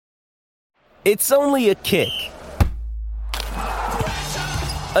It's only a kick,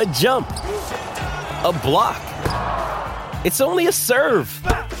 a jump, a block. It's only a serve.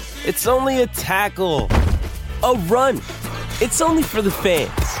 It's only a tackle, a run. It's only for the fans.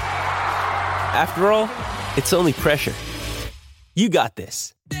 After all, it's only pressure. You got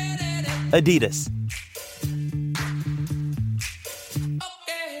this. Adidas.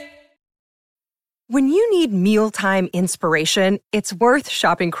 When you need mealtime inspiration, it's worth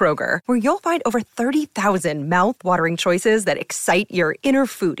shopping Kroger, where you'll find over 30,000 mouth-watering choices that excite your inner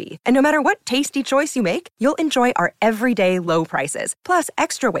foodie. And no matter what tasty choice you make, you'll enjoy our everyday low prices, plus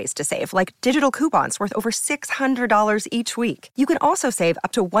extra ways to save, like digital coupons worth over $600 each week. You can also save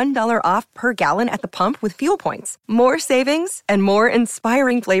up to $1 off per gallon at the pump with fuel points. More savings and more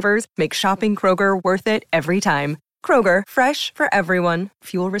inspiring flavors make shopping Kroger worth it every time. Kroger, fresh for everyone.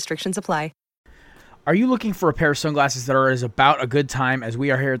 Fuel restrictions apply. Are you looking for a pair of sunglasses that are as about a good time as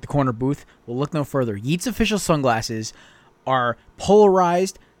we are here at the corner booth? Well, look no further. Yeats official sunglasses are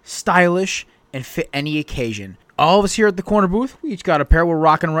polarized, stylish, and fit any occasion. All of us here at the corner booth, we each got a pair we're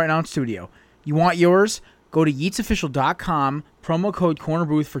rocking right now in studio. You want yours? Go to yeatsofficial.com, promo code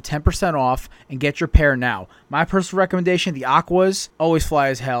cornerbooth for 10% off, and get your pair now. My personal recommendation, the Aquas, always fly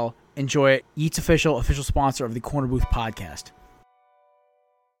as hell. Enjoy it. Yeats official sponsor of the Corner Booth podcast.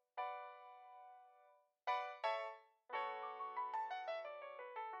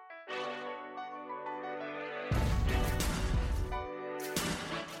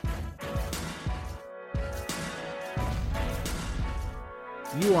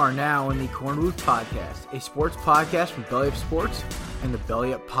 You are now in the Corner Booth Podcast, a sports podcast from Belly Up Sports and the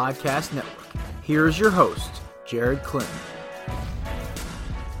Belly Up Podcast Network. Here is your host, Jared Clinton.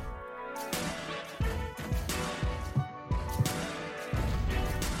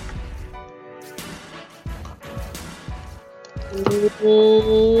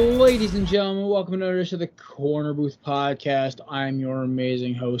 Ladies and gentlemen, welcome to another edition of the Corner Booth Podcast. I'm your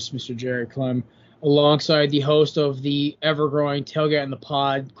amazing host, Mr. Jared Clem, alongside the host of the ever-growing Tailgate on the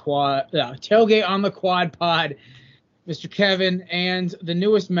Quad Pod, Mr. Kevin, and the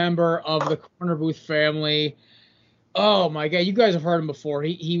newest member of the Corner Booth family. Oh my God, you guys have heard him before.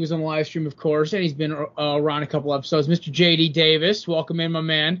 He was on the live stream, of course, and he's been around a couple episodes. Mr. JD Davis, welcome in, my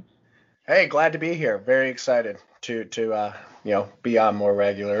man. Hey, glad to be here. Very excited to be on more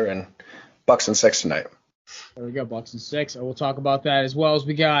regular, and Bucks and 6 tonight. There we go, Bucks and 6. We'll talk about that as well as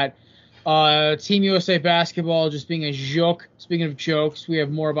we got Team USA basketball just being a joke. Speaking of jokes, we have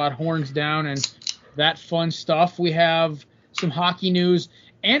more about horns down and that fun stuff. We have some hockey news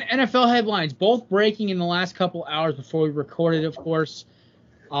and NFL headlines, both breaking in the last couple hours before we recorded, of course.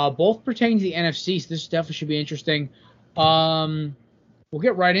 Both pertaining to the NFC, so this definitely should be interesting. We'll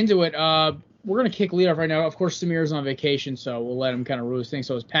get right into it. We're going to kick lead off right now. Of course, Samir's on vacation, so we'll let him kind of rule his thing.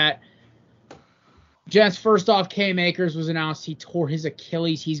 So is Pat. Gents, first off, Cam Akers was announced he tore his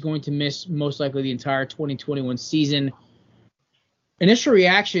Achilles. He's going to miss most likely the entire 2021 season. Initial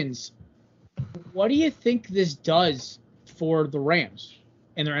reactions, what do you think this does for the Rams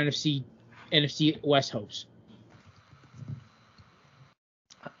and their NFC West hopes?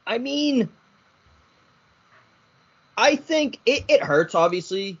 I mean, I think it hurts,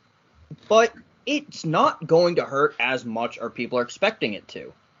 obviously, but it's not going to hurt as much as people are expecting it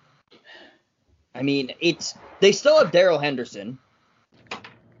to. I mean, they still have Darrell Henderson,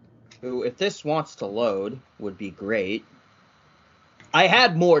 who, if this wants to load, would be great. I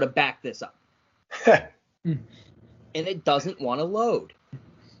had more to back this up. And it doesn't want to load.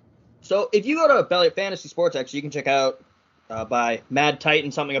 So if you go to Belly Up Fantasy Sports, actually, you can check out by Mad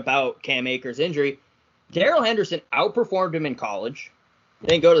Titan something about Cam Akers' injury. Darrell Henderson outperformed him in college.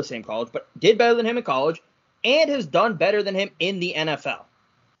 Didn't go to the same college, but did better than him in college, and has done better than him in the NFL.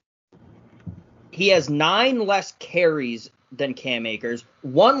 He has 9 less carries than Cam Akers,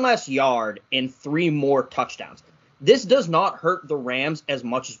 1 less yard, and 3 more touchdowns. This does not hurt the Rams as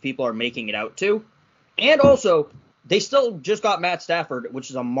much as people are making it out to. And also, they still just got Matt Stafford, which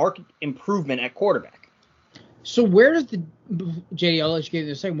is a marked improvement at quarterback. So where does JD, I'll let you get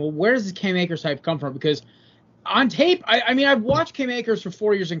into a second. Well, where does the Cam Akers hype come from? Because on tape, I mean, I've watched Cam Akers for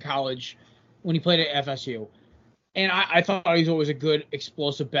 4 years in college when he played at FSU. And I thought he was always a good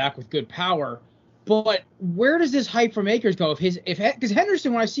explosive back with good power. But where does this hype from Akers go? Because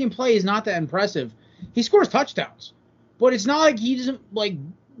Henderson, when I see him play, is not that impressive. He scores touchdowns, but it's not like he doesn't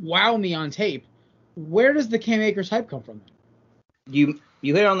wow me on tape. Where does the Cam Akers hype come from? You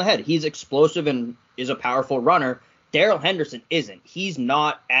hit it on the head. He's explosive and is a powerful runner. Darrell Henderson isn't. He's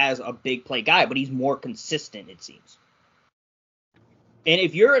not as a big play guy, but he's more consistent, it seems. And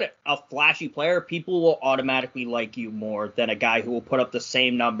if you're a flashy player, people will automatically like you more than a guy who will put up the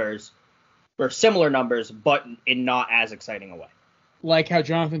same numbers or similar numbers, but in not as exciting a way. Like how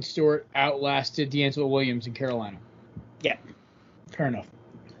Jonathan Stewart outlasted D'Angelo Williams in Carolina. Yeah. Fair enough.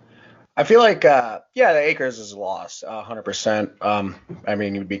 I feel like, the Akers is a loss, 100%. I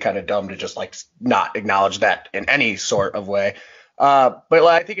mean, you'd be kind of dumb to just like not acknowledge that in any sort of way. But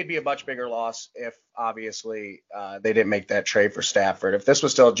I think it'd be a much bigger loss if obviously they didn't make that trade for Stafford. If this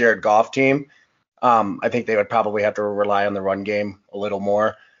was still a Jared Goff team, I think they would probably have to rely on the run game a little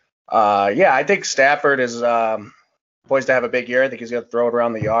more. I think Stafford is poised to have a big year. I think he's going to throw it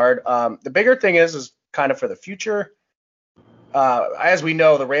around the yard. The bigger thing is kind of for the future. As we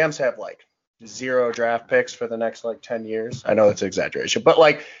know, the Rams have like 0 draft picks for the next like 10 years. I know that's an exaggeration, but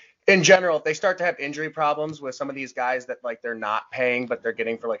like in general, if they start to have injury problems with some of these guys that like they're not paying, but they're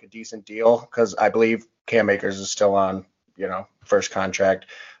getting for like a decent deal, because I believe Cam Akers is still on, first contract,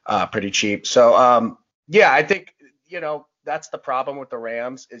 pretty cheap. So, I think, that's the problem with the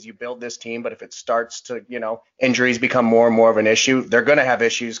Rams is you build this team, but if it starts to, injuries become more and more of an issue, they're going to have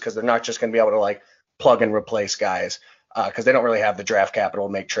issues because they're not just going to be able to like plug and replace guys. Because they don't really have the draft capital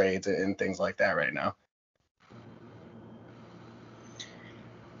to make trades and things like that right now.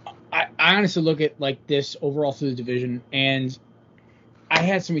 I honestly look at like this overall through the division, and I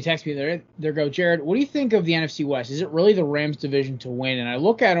had somebody text me there. They go, Jared, what do you think of the NFC West? Is it really the Rams division to win? And I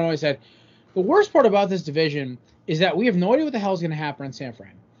look at it and I said, the worst part about this division is that we have no idea what the hell is going to happen in San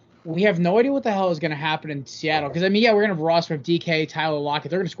Fran. We have no idea what the hell is going to happen in Seattle. Because, we're going to have Ross, we have DK, Tyler Lockett.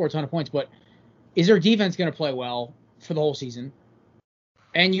 They're going to score a ton of points. But is their defense going to play well for the whole season?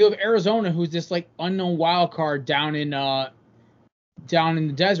 And you have Arizona, who's this like unknown wild card down in the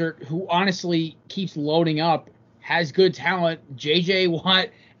desert, who honestly keeps loading up, has good talent. JJ Watt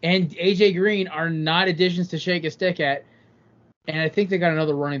and AJ Green are not additions to shake a stick at. And I think they got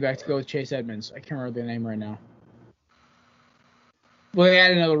another running back to go with Chase Edmonds. I can't remember the name right now. Well, they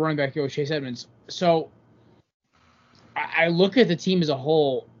had another running back to go with Chase Edmonds. So I look at the team as a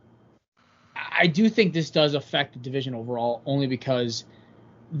whole. I do think this does affect the division overall, only because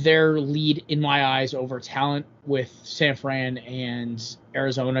their lead, in my eyes, over talent with San Fran and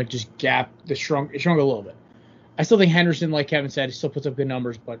Arizona just shrunk a little bit. I still think Henderson, like Kevin said, still puts up good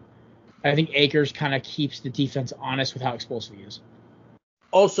numbers, but I think Akers kind of keeps the defense honest with how explosive he is.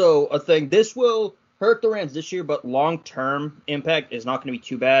 Also, a thing, this will hurt the Rams this year, but long-term impact is not going to be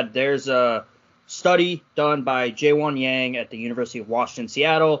too bad. There's a study done by Jaewon Yang at the University of Washington,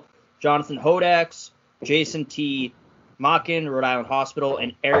 Seattle, Jonathan Hodax, Jason T. Machin, Rhode Island Hospital,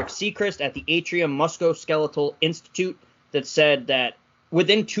 and Eric Seacrest at the Atrium Musculoskeletal Institute that said that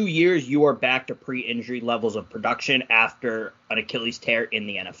within 2 years, you are back to pre-injury levels of production after an Achilles tear in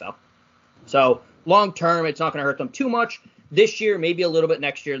the NFL. So long term, it's not going to hurt them too much. This year, maybe a little bit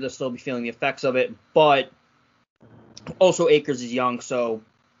next year, they'll still be feeling the effects of it. But also Akers is young, so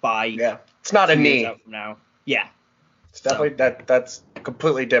it's not a knee. Out from now. Yeah. It's definitely that's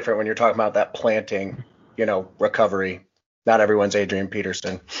completely different when you're talking about that planting, recovery. Not everyone's Adrian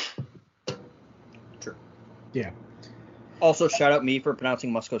Peterson. True. Yeah. Also, shout out me for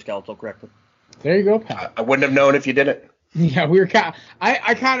pronouncing musculoskeletal correctly. There you go, Pat. I wouldn't have known if you didn't. Yeah, we were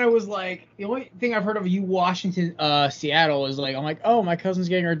I kind of was like, the only thing I've heard of you, Washington, Seattle, is like, I'm like, oh, my cousin's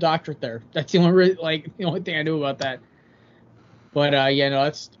getting her doctorate there. That's the only thing I knew about that. But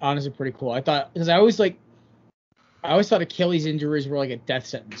that's honestly pretty cool. I thought, because I always thought Achilles injuries were like a death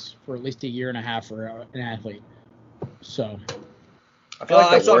sentence for at least a year and a half for an athlete. So I feel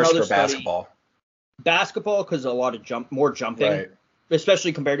like the worst for basketball. Basketball, because a lot of more jumping. Right.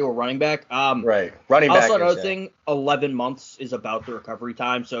 Especially compared to a running back. Right. Running back. Also, another thing, 11 months is about the recovery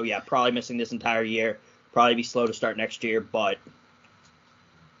time. So, yeah, probably missing this entire year. Probably be slow to start next year, but.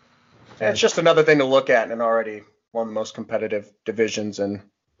 Yeah, it's just another thing to look at in already one of the most competitive divisions in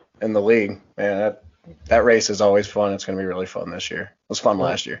the league. Man, that race is always fun. It's going to be really fun this year. It was fun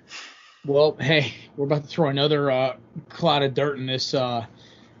last year. Well, hey, we're about to throw another cloud of dirt in this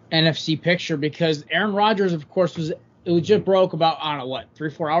NFC picture because Aaron Rodgers, of course, it just broke about,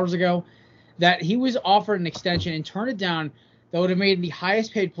 3-4 hours ago, that he was offered an extension and turned it down that would have made him the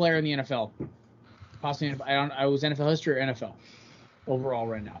highest paid player in the NFL. Possibly, I was NFL history or NFL overall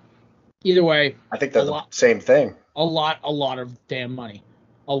right now. Either way. I think they're the same thing. A lot of damn money.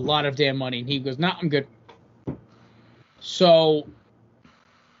 A lot of damn money. And he goes, I'm good. So,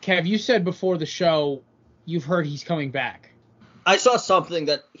 Kev, you said before the show you've heard he's coming back. I saw something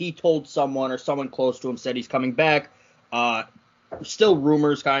that he told someone or someone close to him said he's coming back. Still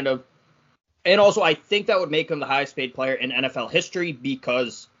rumors, kind of. And also, I think that would make him the highest paid player in NFL history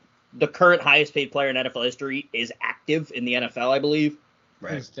because the current highest paid player in NFL history is active in the NFL, I believe.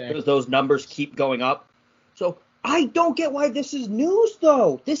 Right. Because those numbers keep going up. So I don't get why this is news,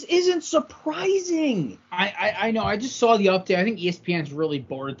 though. This isn't surprising. I know. I just saw the update. I think ESPN's really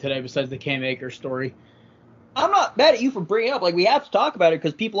bored today besides the Cam Akers story. I'm not mad at you for bringing it up. Like, we have to talk about it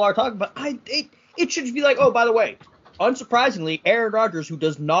because people are talking about it. It should just be like, oh, by the way, unsurprisingly, Aaron Rodgers, who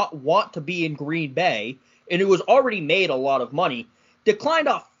does not want to be in Green Bay and who has already made a lot of money, declined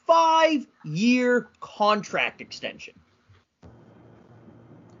a 5-year contract extension.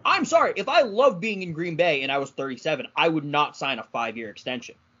 I'm sorry. If I loved being in Green Bay and I was 37, I would not sign a 5-year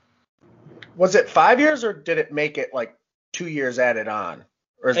extension. Was it 5 years, or did it make it like 2 years added on?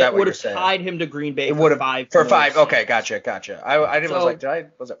 Or is that what you're saying? It would have tied him to Green Bay it for 5 For more 5. seasons. Okay, gotcha. I didn't,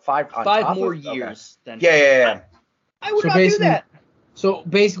 was it 5 on 5 top more of? years. Okay. Than Yeah. I would not do that. So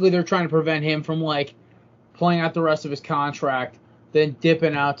basically, they're trying to prevent him from like playing out the rest of his contract, then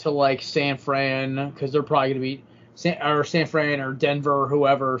dipping out to like San Fran, because they're probably going to be San Fran or Denver or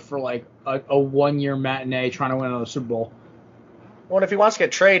whoever for like a 1-year matinee trying to win another Super Bowl. Well, if he wants to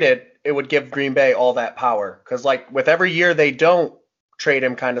get traded, it would give Green Bay all that power. Because like with every year they don't trade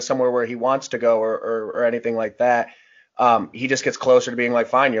him kind of somewhere where he wants to go or anything like that, he just gets closer to being like,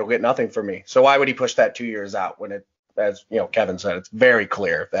 fine, you'll get nothing from me. So why would he push that 2 years out when it, as Kevin said, it's very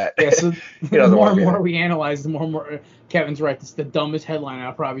clear that so the more and more we analyze, the more and more Kevin's right. It's the dumbest headline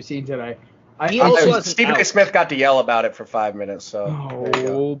I've probably seen today. Stephen A. Smith got to yell about it for 5 minutes. So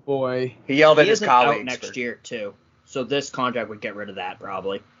oh boy, he yelled at his colleagues out next year too. So this contract would get rid of that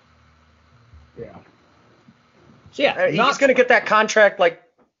probably. Yeah. So yeah, he's going to get that contract like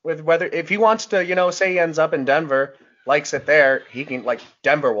with whether if he wants to, say he ends up in Denver, likes it there, he can like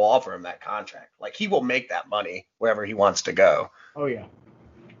Denver will offer him that contract. Like he will make that money wherever he wants to go. Oh yeah.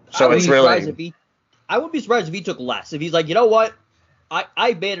 So it's really. I wouldn't be surprised if he took less. If he's like, you know what,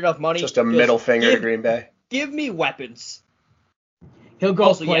 I made enough money. Just a middle finger to Green Bay. Give me weapons. He'll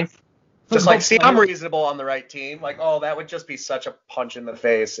go play. Yeah. Just like, see, I'm reasonable on the right team. Like, oh, that would just be such a punch in the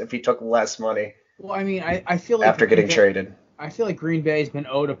face if he took less money. Well, I mean, I feel like after getting traded. I feel like Green Bay's been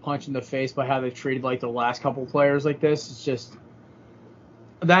owed a punch in the face by how they treated like the last couple players like this. It's just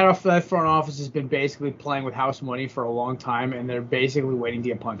that front office has been basically playing with house money for a long time, and they're basically waiting to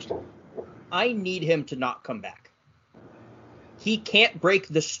get punched. I need him to not come back. He can't break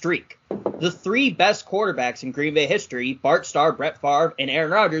the streak. The 3 best quarterbacks in Green Bay history, Bart Starr, Brett Favre, and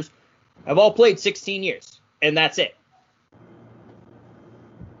Aaron Rodgers, have all played 16 years, and that's it.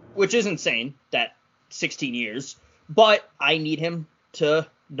 Which is insane, that 16 years, but I need him to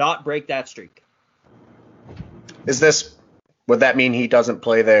not break that streak. Would that mean he doesn't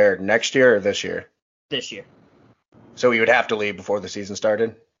play there next year or this year? This year. So he would have to leave before the season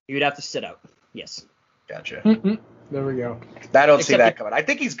started? He would have to sit out, yes. Gotcha. There we go. I don't see that coming. I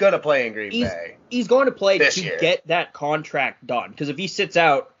think he's going to play in Green Bay. He's going to play this to year. Get that contract done, because if he sits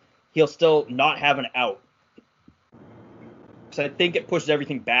out, he'll still not have an out. So I think it pushes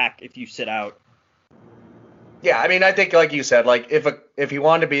everything back if you sit out. Yeah, I mean, I think like you said, like if he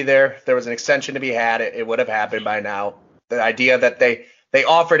wanted to be there, if there was an extension to be had, it would have happened by now. The idea that they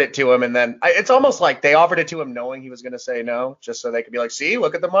offered it to him, and then it's almost like they offered it to him knowing he was going to say no, just so they could be like, see,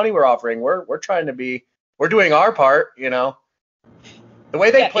 look at the money we're offering. We're trying to be, we're doing our part, The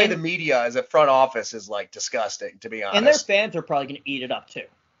way they play the media as a front office is like disgusting, to be honest. And their fans are probably going to eat it up too.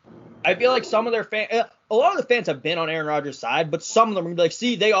 I feel like some of their fans, a lot of the fans have been on Aaron Rodgers' side, but some of them are going to be like,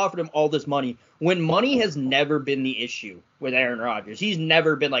 see, they offered him all this money. When money has never been the issue with Aaron Rodgers. He's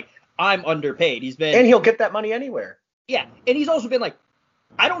never been like, I'm underpaid. And he'll get that money anywhere. Yeah, and he's also been like,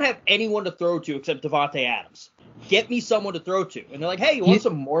 I don't have anyone to throw to except Devontae Adams. Get me someone to throw to. And they're like, hey, you want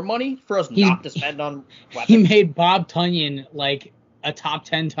some more money for us not to spend on weapons? He made Bob Tunyon like a top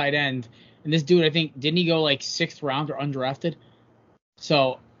 10 tight end. And this dude, I think, didn't he go like 6th round or undrafted?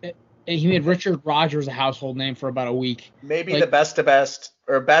 So he made Richard Rodgers a household name for about a week. Maybe the best to best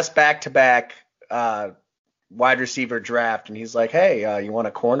or best back-to-back wide receiver draft. And he's like, hey, you want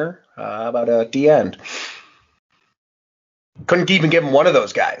a corner? How about a D-end? Couldn't even give him one of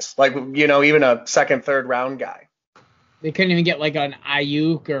those guys. Like, even a 2nd, 3rd round guy. They couldn't even get like an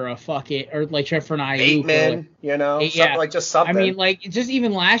Ayuk or a or like try for an Ayuk. Bateman, just something. I mean, like just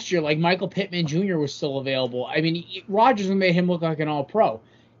even last year, like Michael Pittman Jr. was still available. I mean, Rodgers made him look like an all-pro.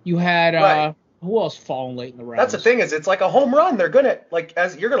 You had who else falling late in the round? That's the thing is, it's like a home run. They're gonna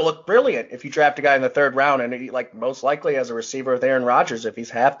you're gonna look brilliant if you draft a guy in the 3rd round, and he, like most likely as a receiver with Aaron Rodgers, if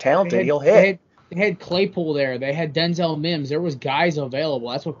he's half talented, he'll hit. They had Claypool there. They had Denzel Mims. There was guys available.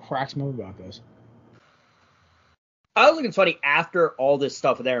 That's what cracks me up about this. I was thinking it's funny after all this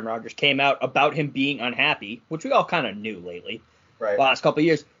stuff with Aaron Rodgers came out about him being unhappy, which we all kind of knew lately, right? The last couple of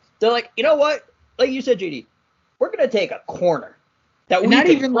years. They're like, you know what? Like you said, JD, we're gonna take a corner that we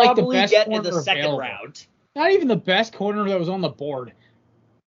could probably get in the 2nd round. Not even the best corner that was on the board.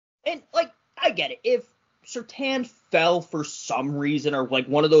 And, like, I get it. If Surtain fell for some reason, or, like,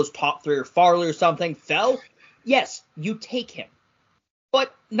 one of those top three, or Farley or something fell, yes, you take him.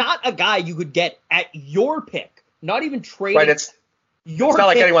 But not a guy you could get at your pick. Not even trading. Right, it's not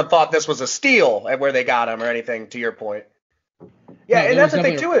like anyone thought this was a steal at where they got him or anything, to your point. Yeah, and that's the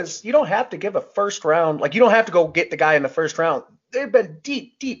thing, too, is you don't have to give a first round. Like, you don't have to go get the guy in the first round. There have been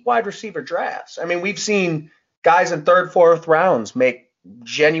deep, deep wide receiver drafts. I mean, we've seen guys in third, fourth rounds make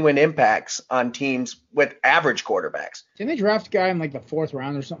genuine impacts on teams with average quarterbacks. Didn't they draft a guy in, like, the fourth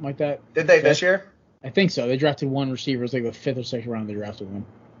round or something like that? Did they this year? I think so. They drafted one receiver. It was like the fifth or sixth round they drafted one.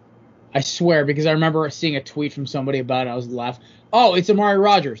 I swear, because I remember seeing a tweet from somebody about it. I was laughing. Oh, it's Amari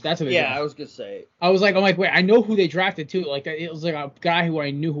Rodgers. That's what they drafted. I was going to say. I'm like, wait, I know who they drafted, too. Like, it was like a guy who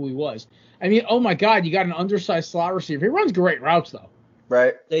I knew who he was. I mean, oh, my God, you got an undersized slot receiver. He runs great routes, though.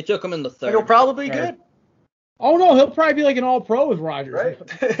 Right. They took him in the third. He'll probably be good. Oh, no, he'll probably be like an all-pro with Rodgers.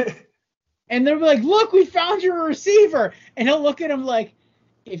 Right. And they'll be like, look, we found your receiver. And he'll look at him like,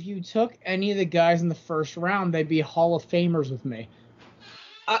 if you took any of the guys in the first round, they'd be Hall of Famers with me.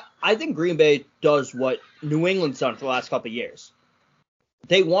 I think Green Bay does what New England's done for the last couple of years.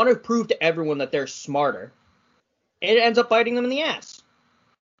 They want to prove to everyone that they're smarter, and it ends up biting them in the ass.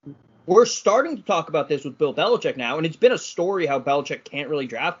 We're starting to talk about this with Bill Belichick now, and it's been a story how Belichick can't really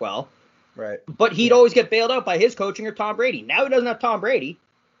draft well. Right. But he'd always get bailed out by his coaching or Tom Brady. Now he doesn't have Tom Brady,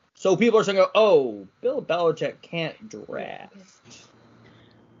 so people are saying, oh, Bill Belichick can't draft.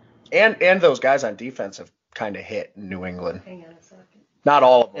 And those guys on defense have kind of hit New England. Hang on a second. Not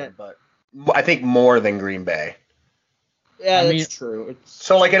all of them, but I think more than Green Bay. Yeah, that's true.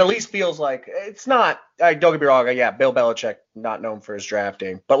 So, like, it at least feels like it's not. Don't get me wrong. Yeah, Bill Belichick not known for his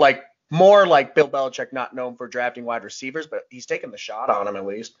drafting, but like more like Bill Belichick not known for drafting wide receivers, but he's taking the shot on them at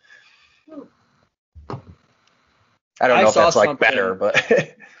least. I don't know if that's like better,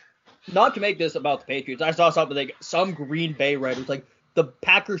 but not to make this about the Patriots. I saw something like some Green Bay writers like the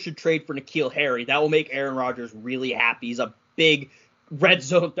Packers should trade for N'Keal Harry. That will make Aaron Rodgers really happy. He's a big red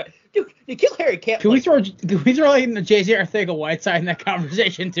zone. Dude, N'Keal Harry can't. Can we throw like in the Jay-Z Arcega-Whiteside in that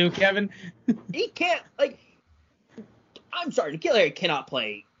conversation too, Kevin? He can't. Like, I'm sorry, N'Keal Harry cannot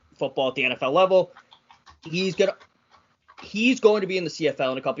play football at the NFL level. He's going to be in the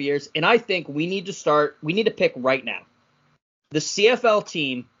CFL in a couple years, and I think we need to pick right now the CFL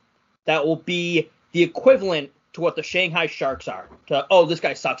team that will be the equivalent to what the Shanghai Sharks are. This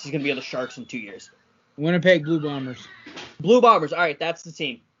guy sucks. He's going to be on the Sharks in 2 years. Winnipeg Blue Bombers. Blue Bombers. All right, that's the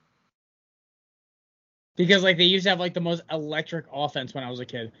team. Because like they used to have like the most electric offense when I was a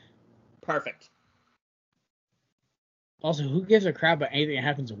kid. Perfect. Also, who gives a crap about anything that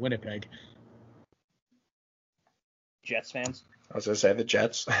happens in Winnipeg? Jets fans. I was going to say the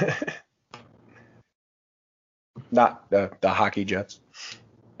Jets. Not the hockey Jets.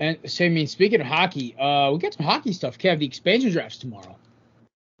 And so, I mean, speaking of hockey, we got some hockey stuff. Kev, the expansion draft's tomorrow.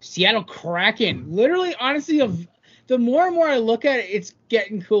 Seattle Kraken. Literally, honestly, the more and more I look at it, it's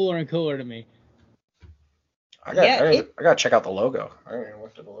getting cooler and cooler to me. I gotta check out the logo. I don't even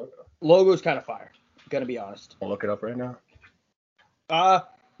look at the logo. Logo's kind of fire. Gonna be honest. I'll look it up right now.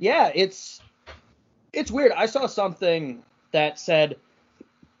 Yeah, it's weird. I saw something that said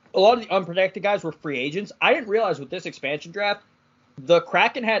a lot of the unprotected guys were free agents. I didn't realize with this expansion draft, the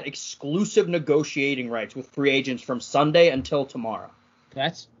Kraken had exclusive negotiating rights with free agents from Sunday until tomorrow.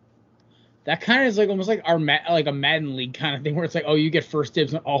 That kind of is like almost like a Madden League kind of thing where it's like, oh, you get first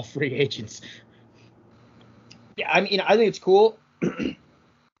dibs on all free agents. Yeah, I mean, I think it's cool.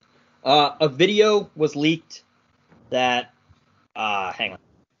 A video was leaked that hang on.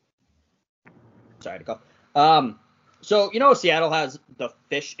 Sorry to go. So, Seattle has the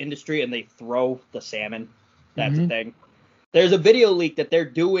fish industry and they throw the salmon. That's a thing. There's a video leak that they're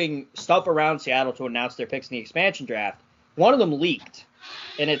doing stuff around Seattle to announce their picks in the expansion draft. One of them leaked,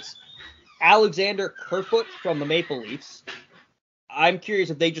 and it's Alexander Kerfoot from the Maple Leafs. I'm curious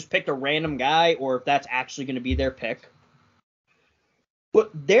if they just picked a random guy or if that's actually going to be their pick. But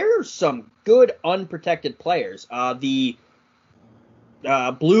there's some good unprotected players. The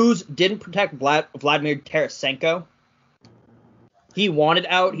Blues didn't protect Vladimir Tarasenko. He wanted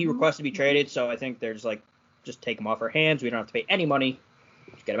out. He requested to be traded, so I think they're just take him off our hands. We don't have to pay any money.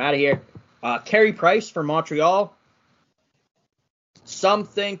 Just get him out of here. Carey Price for Montreal. Some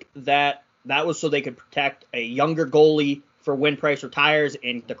think that was so they could protect a younger goalie for when Price retires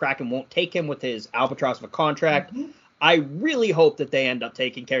and the Kraken won't take him with his albatross of a contract. I really hope that they end up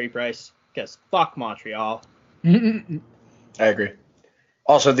taking Carey Price because fuck Montreal. I agree.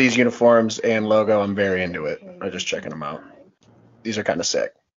 Also, these uniforms and logo, I'm very into it. I'm just checking them out. These are kind of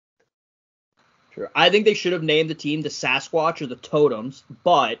sick. Sure. I think they should have named the team the Sasquatch or the Totems,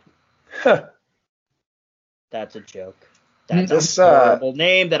 but that's a joke. That's a horrible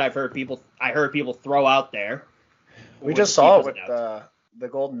name that I heard people throw out there. We just saw it with the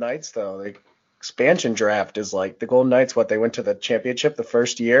Golden Knights, though. The expansion draft is like the Golden Knights. They went to the championship the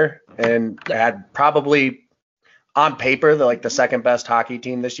first year and had probably on paper the second best hockey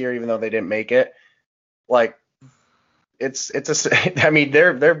team this year, even though they didn't make it. Like I mean,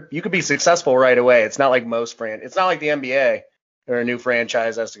 you could be successful right away. It's not like it's not like the NBA or a new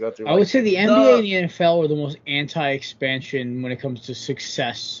franchise has to go through. I would say the NBA and the NFL are the most anti-expansion when it comes to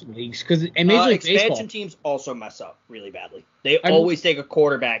success leagues, because expansion teams also mess up really badly. They always take a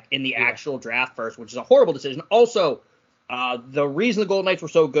quarterback in the actual draft first, which is a horrible decision. Also, the reason the Golden Knights were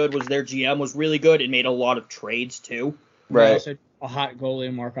so good was their GM was really good and made a lot of trades too. Right. Also, a hot goalie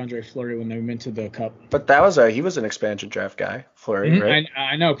in Marc-Andre Fleury when they went to the Cup. But he was an expansion draft guy, Fleury, right?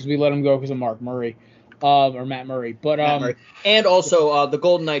 I know, because we let him go because of Mark Murray. Or Matt Murray. But Matt Murray. And also, the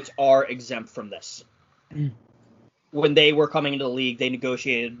Golden Knights are exempt from this. When they were coming into the league, they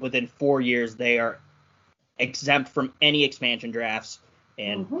negotiated within 4 years. They are exempt from any expansion drafts,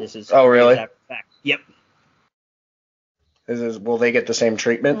 and this is really? Fact. Yep. Will they get the same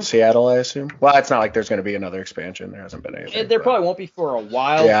treatment? Seattle, I assume. Well, it's not like there's going to be another expansion. There hasn't been anything. There probably won't be for a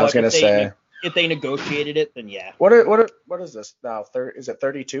while. Yeah, I was going to say. If they negotiated it, then yeah. What is this now? Is it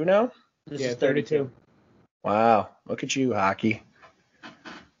 32 now? This is 32. Wow, look at you, hockey.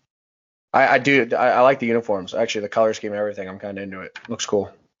 I like the uniforms. Actually, the color scheme, everything. I'm kind of into it. Looks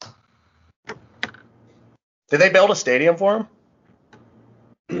cool. Did they build a stadium for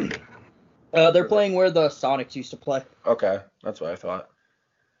them? They're playing where the Sonics used to play. Okay, that's what I thought.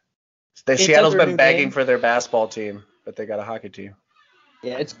 Seattle's been begging for their basketball team, but they got a hockey team.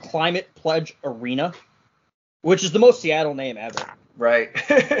 Yeah, it's Climate Pledge Arena, which is the most Seattle name ever. Right.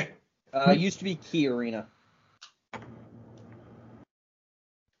 Used to be Key Arena.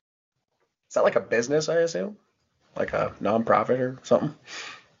 Is that like a business, I assume? Like a nonprofit or something?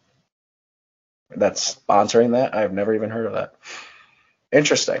 That's sponsoring that? I've never even heard of that.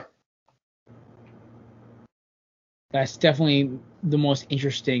 Interesting. That's definitely the most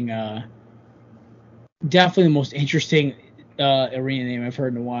interesting arena name I've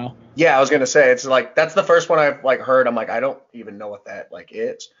heard in a while. Yeah, I was gonna say it's like that's the first one I've heard. I'm like, I don't even know what that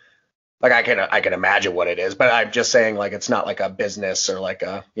is. Like I can imagine what it is, but I'm just saying it's not like a business or like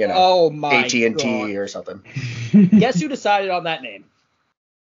a AT&T or something. Guess who decided on that name?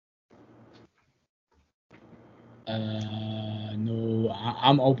 No,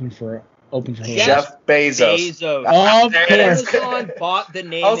 I'm open for Jeff Bezos. Of course. Amazon bought the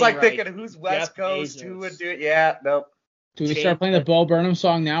name. I was thinking, who's West Coast? Bezos. Who would do it? Yeah, nope. Do we start playing the Bo Burnham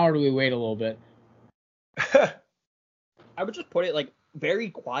song now, or do we wait a little bit? I would just put it very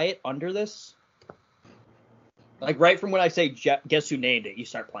quiet under this. Right from when I say guess who named it, you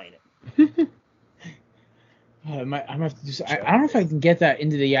start playing it. I'm gonna have to do. I don't know if I can get that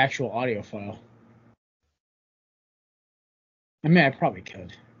into the actual audio file. I mean, I probably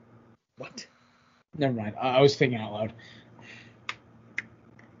could. What? Never mind. I was thinking out loud.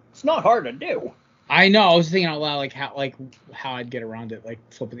 It's not hard to do. I know. I was thinking out loud, how I'd get around it,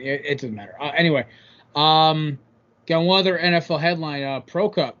 flipping. It doesn't matter. Anyway, got one other NFL headline. Pro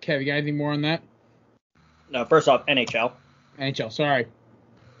Cup. Kev, you got anything more on that? No. First off, NHL. NHL. Sorry.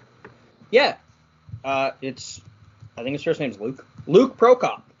 Yeah. I think his first name's Luke. Luke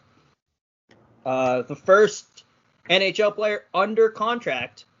Prokop. The first NHL player under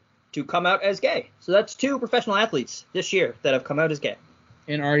contract to come out as gay. So that's 2 professional athletes this year that have come out as gay.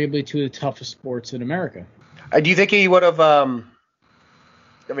 And arguably 2 of the toughest sports in America. Do you think he would have? I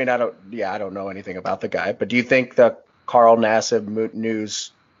mean, I don't know anything about the guy, but do you think the Carl Nassib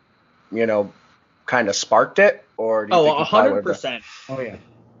news, kind of sparked it, or do you think 100%. Oh yeah.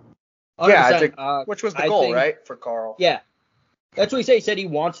 100%. Yeah, I think, which was the goal, right, for Carl? Yeah, that's what he said. He said he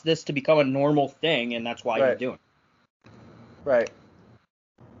wants this to become a normal thing, and that's why he's doing it. Right.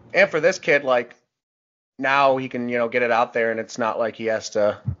 And for this kid, now he can, get it out there, and it's not like he has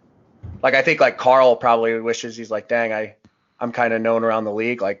to. I think Carl probably wishes he's dang, I'm kind of known around the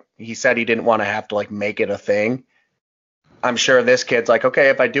league. He said he didn't want to have to make it a thing. I'm sure this kid's okay,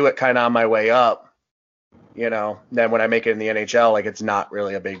 if I do it kind of on my way up, then when I make it in the NHL, it's not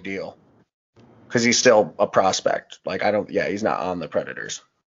really a big deal. Because he's still a prospect. He's not on the Predators.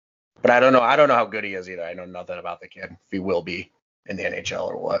 But I don't know how good he is either. I know nothing about the kid, if he will be in the NHL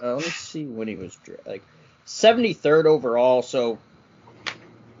or what. Let me see when he was 73rd overall, so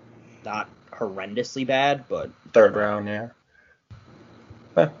not horrendously bad, but 3rd round, yeah.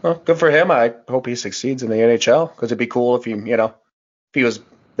 Well, good for him. I hope he succeeds in the NHL, because it'd be cool if he was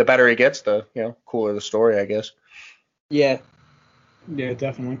the better he gets, the cooler the story, I guess. Yeah. Yeah,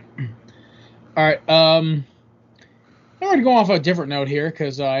 definitely. All right. I'm going to go off a different note here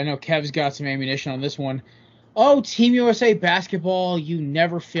because I know Kev's got some ammunition on this one. Oh, Team USA basketball, you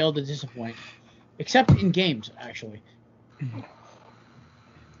never fail to disappoint. Except in games, actually.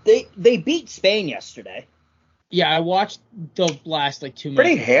 They beat Spain yesterday. Yeah, I watched the last 2 minutes.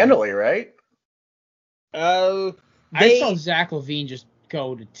 Pretty handily, right? I saw Zach LaVine just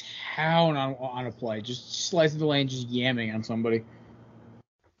go to town on a play, just slicing the lane, just yamming on somebody.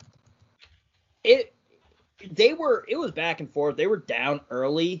 It was back and forth. They were down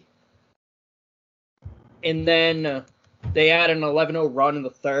early, and then they had an 11-0 run in the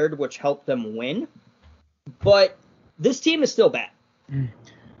third, which helped them win. But this team is still bad.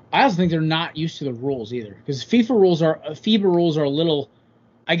 I also think they're not used to the rules either, because FIBA rules are a little,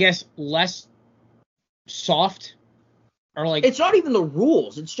 I guess, less soft, or like. It's not even the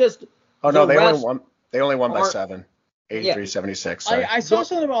rules. It's just. Oh no, they only won by 7. 83-76. I saw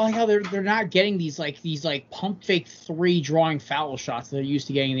something about how they're not getting these pump fake 3 drawing foul shots that they're used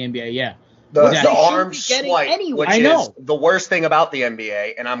to getting in the NBA. Yeah. The arm swipe, anyway. which is the worst thing about the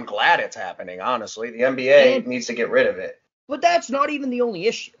NBA, and I'm glad it's happening, honestly. The NBA needs to get rid of it. But that's not even the only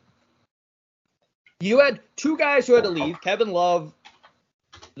issue. You had 2 guys who had to leave. Kevin Love,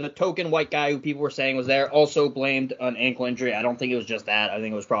 the token white guy who people were saying was there, also blamed an ankle injury. I don't think it was just that. I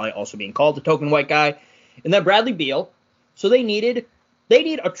think it was probably also being called the token white guy. And then Bradley Beal. So they need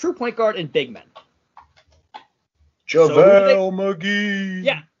a true point guard and big men. JaVale McGee.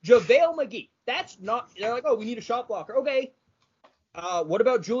 Yeah, JaVale McGee. That's not. They're like, oh, we need a shot blocker. Okay. What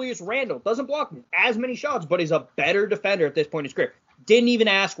about Julius Randle? Doesn't block as many shots, but is a better defender at this point in his career. Didn't even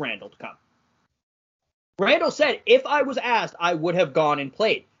ask Randle to come. Randle said, if I was asked, I would have gone and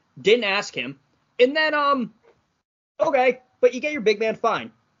played. Didn't ask him. And then, okay, but you get your big man,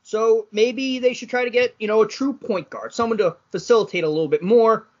 fine. So maybe they should try to get, a true point guard, someone to facilitate a little bit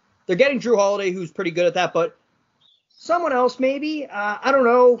more. They're getting Drew Holiday, who's pretty good at that, but someone else maybe. I don't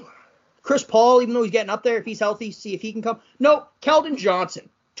know. Chris Paul, even though he's getting up there, if he's healthy, see if he can come. No, Keldon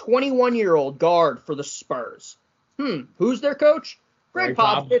Johnson, 21-year-old guard for the Spurs. Who's their coach? Greg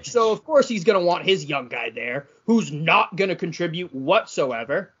Popovich. So, of course, he's going to want his young guy there, who's not going to contribute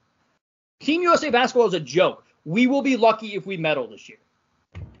whatsoever. Team USA basketball is a joke. We will be lucky if we medal this year.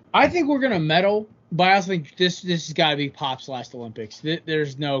 I think we're gonna medal, but I also think this has got to be Pop's last Olympics.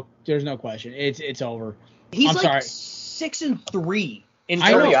 There's no question. It's over. He's 6-3 in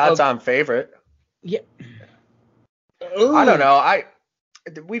the odds-on favorite. Yeah. Ooh. I don't know.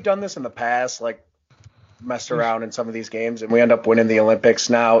 We've done this in the past, messed around in some of these games, and we end up winning the Olympics.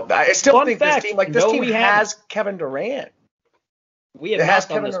 Now, I still think this team has Kevin Durant. We have not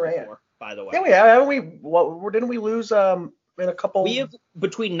done this before, by the way. Yeah, we have. Haven't we? Didn't we lose in a couple? We have,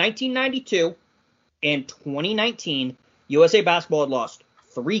 between 1992 and 2019, USA Basketball had lost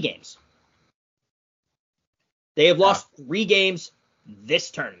 3 games. They have lost 3 games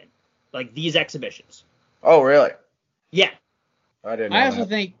this tournament, these exhibitions. Oh, really? Yeah. I didn't know I also that.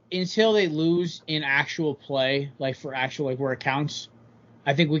 think until they lose in actual play, for actual where it counts,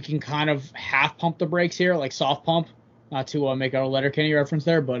 I think we can kind of half pump the brakes here, soft pump. Not to make a Letterkenny reference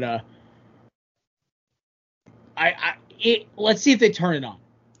there, but let's see if they turn it on.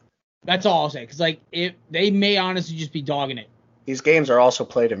 That's all I'll say, because they may honestly just be dogging it. These games are also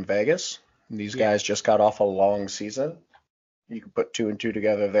played in Vegas. And these guys just got off a long season. You can put 2 and 2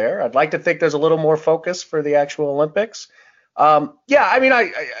 together there. I'd like to think there's a little more focus for the actual Olympics. I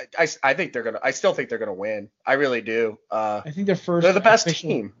think they're gonna. I still think they're gonna win. I really do. I think they're the best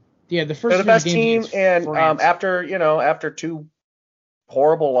team. Yeah, they're the best team, and after 2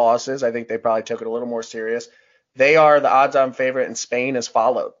 horrible losses, I think they probably took it a little more serious. They are the odds-on favorite, and Spain has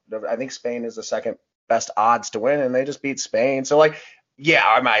followed. I think Spain is the second best odds to win, and they just beat Spain. So,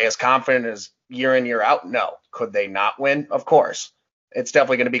 am I as confident as year in, year out? No. Could they not win? Of course. It's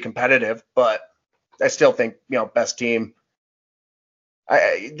definitely going to be competitive, but I still think, best team.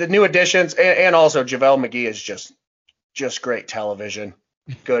 The new additions, and also JaVale McGee is just great television.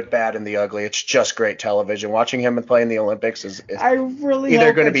 Good, bad, and the ugly. It's just great television. Watching him play in the Olympics is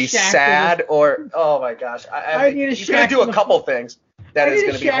either going to be sad or, oh my gosh. He's going to do a couple things that is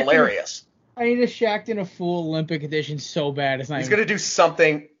going to be hilarious. I need a Shaqtin' a Fool Olympic edition so bad. He's going to do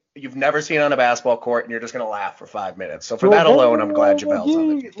something you've never seen on a basketball court, and you're just going to laugh for 5 minutes. So for that alone, I'm glad JaVale's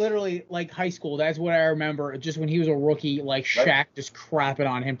on it. Literally, high school, that's what I remember. Just when he was a rookie, Shaq just crapping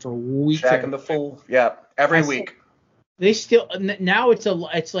on him for weeks. Shaqtin' the Fool. Yeah, every week. They still now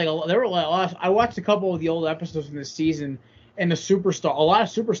there were a lot. I watched a couple of the old episodes from this season, and a lot of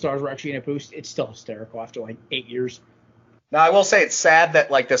superstars were actually in it, but it's still hysterical after 8 years. Now, I will say it's sad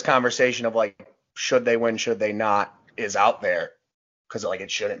that like this conversation of like should they win, should they not, is out there because like it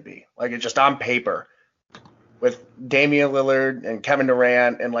shouldn't be. Like it's just on paper with Damian Lillard and Kevin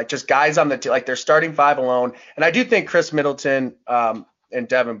Durant and like just guys on the team, like they're starting five alone. And I do think Chris Middleton and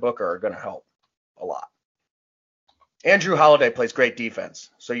Devin Booker are going to help a lot. Andrew Holiday plays great defense,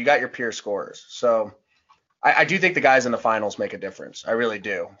 so you got your pure scorers. So I do think the guys in the finals make a difference. I really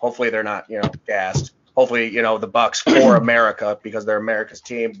do. Hopefully they're not, gassed. Hopefully, the Bucks for America, because they're America's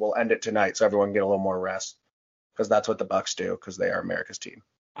team, will end it tonight so everyone can get a little more rest. Because that's what the Bucks do, because they are America's team.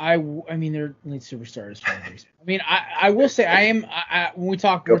 I mean, they're elite superstars. I mean, I will say when we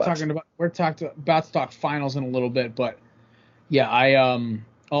talk, we're about to talk finals in a little bit, but yeah,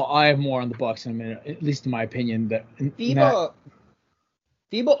 I have more on the Bucks in a minute, at least in my opinion. That FIBA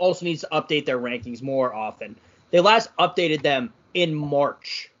also needs to update their rankings more often. They last updated them in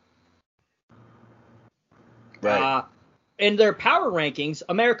March. Right. In their power rankings,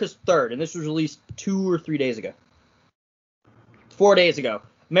 America's third, and this was released 2 or 3 days ago. 4 days ago.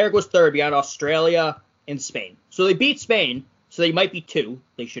 America was third behind Australia and Spain. So they beat Spain, so they might be 2.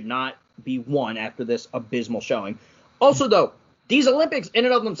 They should not be 1 after this abysmal showing. Also, though, these Olympics in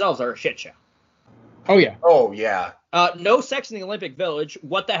and of themselves are a shit show. Oh, yeah. Oh, yeah. No sex in the Olympic Village.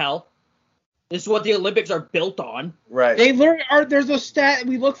 What the hell? This is what the Olympics are built on. Right. They literally are. There's a stat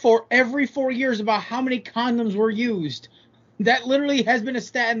we look for every 4 years about how many condoms were used. That literally has been a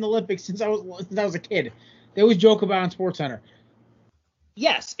stat in the Olympics since I was a kid. They always joke about it on SportsCenter.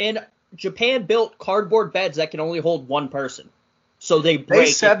 Yes, and Japan built cardboard beds that can only hold one person. So they break.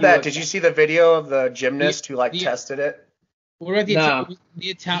 They said that. Did you see the video of the gymnast who tested it? What about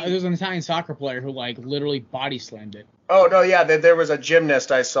there was an Italian soccer player who literally body slammed it. Oh, no, yeah. There was a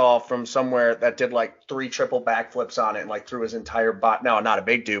gymnast I saw from somewhere that did 3 triple backflips on it and threw his entire body. No, not a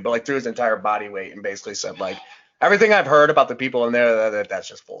big dude, but threw his entire body weight and basically said everything I've heard about the people in there, that's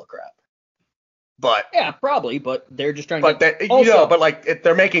just full of crap. But yeah, probably, but they're just trying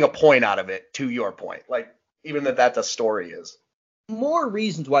they're making a point out of it, to your point. Even that's a story is. More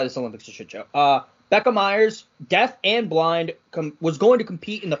reasons why this Olympics is a shit show. Becca Myers, deaf and blind, was going to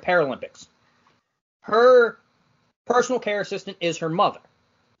compete in the Paralympics. Her personal care assistant is her mother.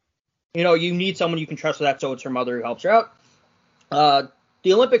 You need someone you can trust with that, so it's her mother who helps her out.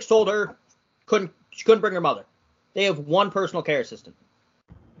 The Olympics told her she couldn't bring her mother. They have one personal care assistant.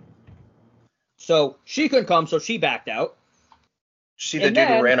 So she couldn't come, so she backed out. She the dude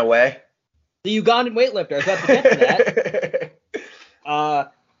who ran away? The Ugandan weightlifter. I was about to get to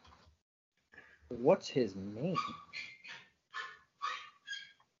that. What's his name?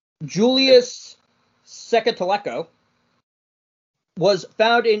 Julius Sekateleko was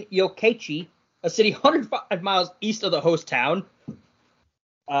found in Yokechi, a city 105 miles east of the host town.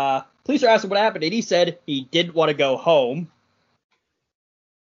 Police are asking what happened, and he said he didn't want to go home.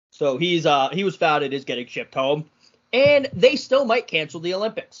 So he was found and is getting shipped home. And they still might cancel the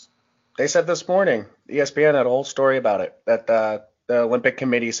Olympics. They said this morning, ESPN had a whole story about it, that the Olympic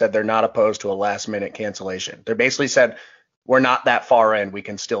Committee said they're not opposed to a last-minute cancellation. They basically said, we're not that far in, we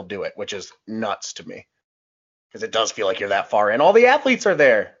can still do it, which is nuts to me. Because it does feel like you're that far in. All the athletes are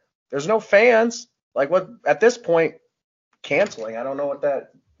there. There's no fans. What at this point, canceling, I don't know what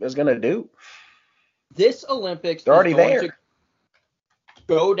that is going to do. This Olympics they're already there. To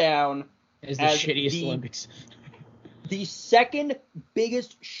go down as the shittiest Olympics. The second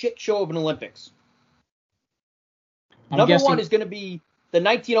biggest shit show of an Olympics. I'm Number guessing 1 is going to be the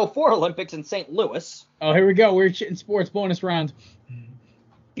 1904 Olympics in St. Louis. Oh, here we go. We're shitting sports bonus round.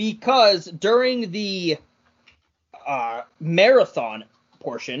 Because during the marathon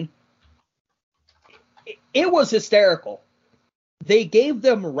portion, it was hysterical. They gave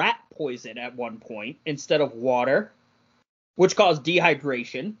them rat poison at one point instead of water, which caused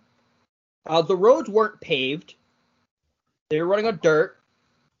dehydration. The roads weren't paved. They were running on dirt.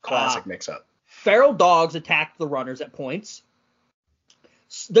 Classic mix-up. Feral dogs attacked the runners at points.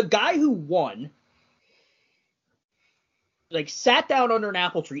 The guy who won, sat down under an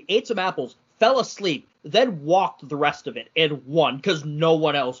apple tree, ate some apples, fell asleep, then walked the rest of it and won because no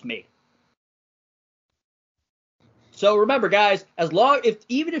one else made. So remember, guys,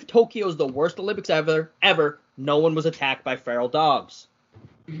 even if Tokyo is the worst Olympics ever, no one was attacked by feral dogs.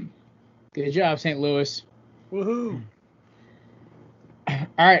 Good job, St. Louis. Woohoo!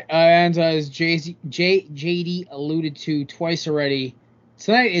 All right, and as JD alluded to twice already,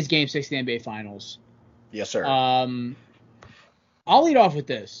 tonight is Game 6 of the NBA Finals. Yes, sir. I'll lead off with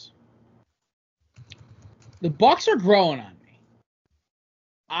this. The Bucks are growing on me.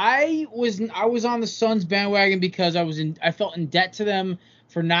 I was on the Suns bandwagon because I felt in debt to them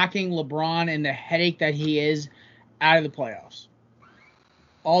for knocking LeBron and the headache that he is out of the playoffs.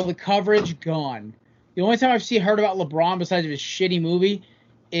 All the coverage gone. The only time I've heard about LeBron besides his shitty movie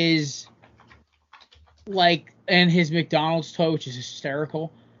is and his McDonald's toy, which is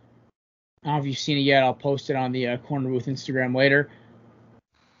hysterical. I don't know if you've seen it yet. I'll post it on the Corner Booth Instagram later.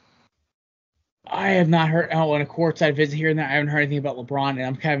 I have not heard. Oh, and a courtside visit here and there. I haven't heard anything about LeBron, and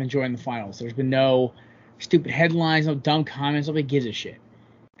I'm kind of enjoying the finals. There's been no stupid headlines, no dumb comments. Nobody gives a shit.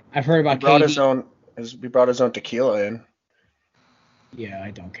 I've heard about KD. He brought his own tequila in. Yeah,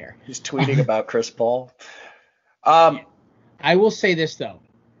 I don't care. He's tweeting about Chris Paul. I will say this though,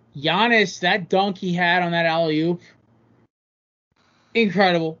 Giannis, that dunk he had on that alley-oop,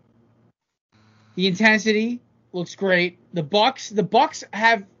 incredible. The intensity looks great. The Bucks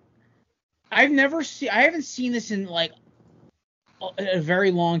have. I haven't seen this in like a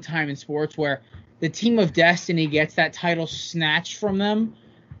very long time in sports where the team of destiny gets that title snatched from them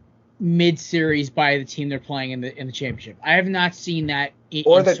mid-series by the team they're playing in the championship. I have not seen that in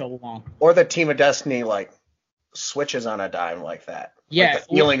so long. Or the team of destiny like switches on a dime like that. Yeah, like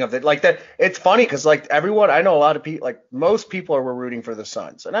the feeling of it like that. It's funny because like everyone, I know a lot of people, like most people were rooting for the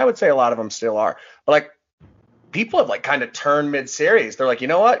Suns, and I would say a lot of them still are. But like people have like kind of turned mid-series. They're like, you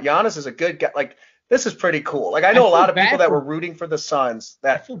know what, Giannis is a good guy. Like this is pretty cool. Like I know a lot of people that were rooting for the Suns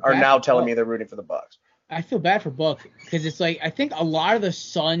that are now telling me they're rooting for the Bucks. I feel bad for Book because it's like I think a lot of the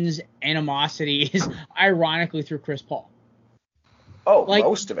Suns' animosity is ironically through Chris Paul. Oh, like,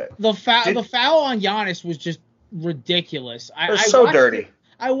 most of it. The foul on Giannis was just ridiculous. It was so dirty.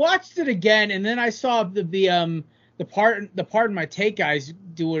 I watched it again, and then I saw the Pardon My Take guys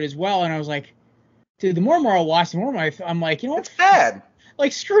do it as well, and I was like, dude, the more and more I watch, the more I'm like, you know what? It's bad.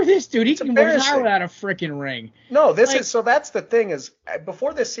 Like, screw this, dude. He can retire without a freaking ring. No, so that's the thing is,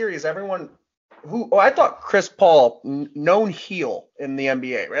 before this series, everyone I thought Chris Paul, known heel in the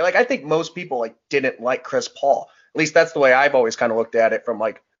NBA, right? Like, I think most people, like, didn't like Chris Paul. At least that's the way I've always kind of looked at it from,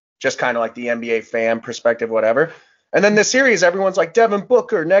 like, just kind of like the NBA fan perspective, whatever. And then the series, everyone's like, Devin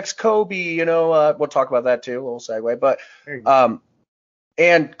Booker, next Kobe, you know, we'll talk about that too, a little segue. But,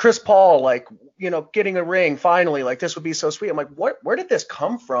 and Chris Paul, like, you know, getting a ring finally, like, this would be so sweet. I'm like, where did this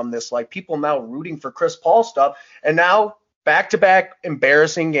come from? This, like, people now rooting for Chris Paul stuff. And now back-to-back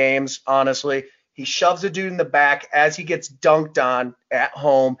embarrassing games, honestly. He shoves a dude in the back as he gets dunked on at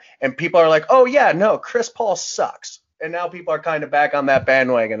home. And people are like, oh, yeah, no, Chris Paul sucks. And now people are kind of back on that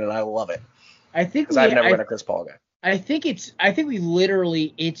bandwagon, and I love it. I think because I've never been a Chris Paul guy. I think it's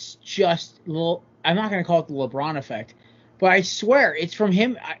just I'm not going to call it the LeBron effect, but I swear it's from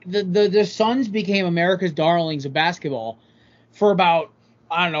him. The Suns became America's darlings of basketball for about,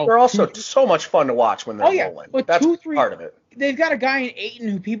 I don't know. They're also so much fun to watch when they're rolling. But that's part of it. They've got a guy in Ayton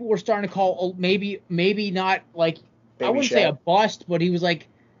who people were starting to call maybe not like, Baby I wouldn't Shaq. say a bust, but he was like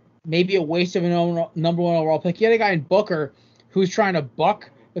maybe a waste of a number one overall pick. You had a guy in Booker who's trying to buck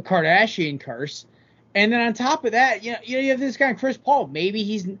the Kardashian curse. And then on top of that, you have this guy, Chris Paul. Maybe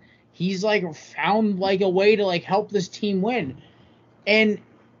he's like found like a way to like help this team win. And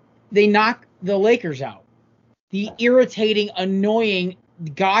they knock the Lakers out. The irritating, annoying,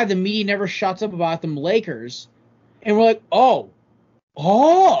 God, the media never shuts up about them Lakers. And we're like, oh,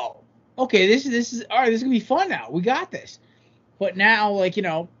 okay, this is all right. This is gonna be fun now. We got this. But now, like, you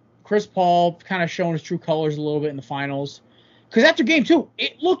know, Chris Paul kind of showing his true colors a little bit in the finals. Because after game 2,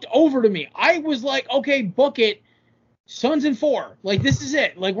 it looked over to me. I was like, okay, book it. Suns in 4. Like, this is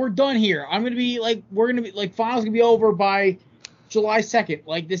it. Like, we're done here. Finals going to be over by July 2nd.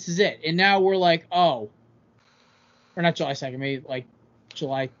 Like, this is it. And now we're like, oh. Or not July 2nd, maybe like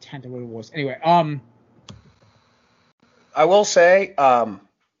July 10th or whatever it was. Anyway, I will say, I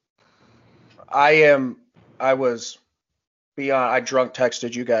drunk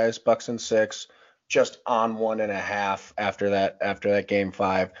texted you guys, Bucks and 6. Just on 1.5 after that game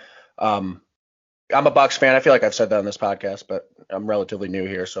 5. I'm a Bucks fan. I feel like I've said that on this podcast, but I'm relatively new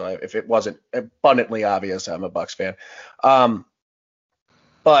here, so if it wasn't abundantly obvious, I'm a Bucks fan.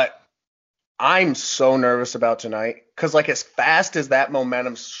 But I'm so nervous about tonight because, like, as fast as that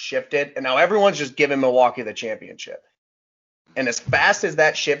momentum shifted, and now everyone's just giving Milwaukee the championship, and as fast as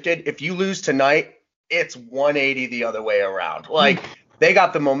that shifted, if you lose tonight, it's 180 the other way around. Like, they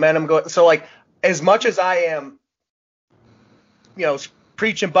got the momentum going. So, like, as much as I am, you know,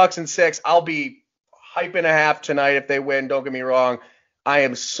 preaching Bucks and 6, I'll be hyping a half tonight if they win. Don't get me wrong. I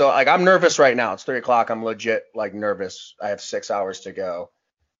am so, like, I'm nervous right now. It's 3 o'clock. I'm legit, like, nervous. I have 6 hours to go.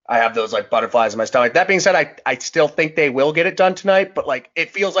 I have those, like, butterflies in my stomach. That being said, I still think they will get it done tonight, but, like, it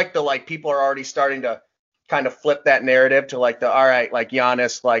feels like people are already starting to kind of flip that narrative to, like, all right, like,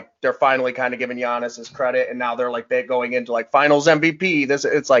 Giannis, like, they're finally kind of giving Giannis his credit, and now they're, like, they're going into, like, finals MVP.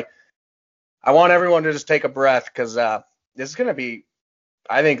 It's like, I want everyone to just take a breath because this is going to be.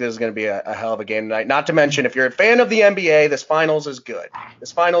 I think this is going to be a hell of a game tonight. Not to mention, if you're a fan of the NBA, this finals is good.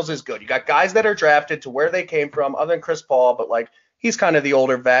 This finals is good. You got guys that are drafted to where they came from, other than Chris Paul, but like he's kind of the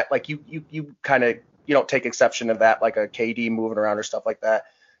older vet. Like you kind of you don't take exception to that, like a KD moving around or stuff like that.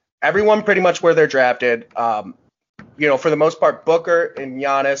 Everyone pretty much where they're drafted. For the most part, Booker and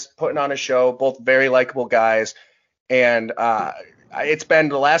Giannis putting on a show, both very likable guys, and it's been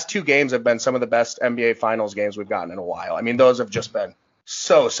the last 2 games have been some of the best NBA Finals games we've gotten in a while. I mean, those have just been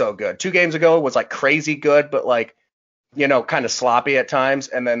so good. 2 games ago was like crazy good, but like, kind of sloppy at times.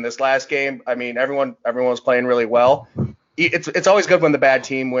 And then this last game, I mean, everyone was playing really well. It's always good when the bad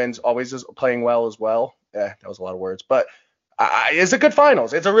team wins, always is playing well as well. Yeah, that was a lot of words, but it's a good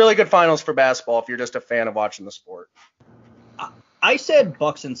finals. It's a really good finals for basketball if you're just a fan of watching the sport. I said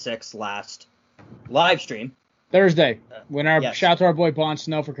Bucks in 6 last live stream. Thursday. Shout out to our boy Bon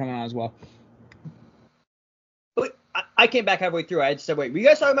Snow for coming on as well. I came back halfway through. I had said, wait, were you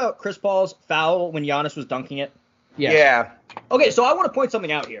guys talking about Chris Paul's foul when Giannis was dunking it? Yes. Yeah. Okay, so I want to point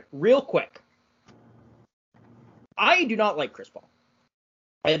something out here real quick. I do not like Chris Paul.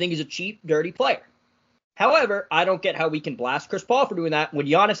 I think he's a cheap, dirty player. However, I don't get how we can blast Chris Paul for doing that when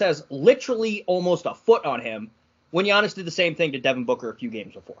Giannis has literally almost a foot on him when Giannis did the same thing to Devin Booker a few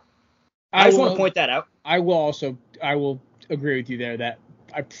games before. I just want to point that out. I will agree with you there that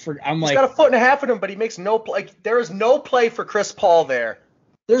I'm like. He's got a foot and a half of him, but he makes no play. Like, there is no play for Chris Paul there.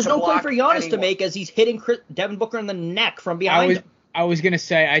 There's no play for Giannis to make as he's hitting Devin Booker in the neck from behind him. I was gonna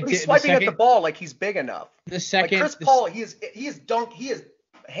say he's swiping at the ball like he's big enough. Chris Paul, he is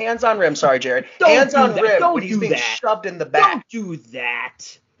hands on rim. Sorry, Jared. Hands on rim when he's being shoved in the back. Don't do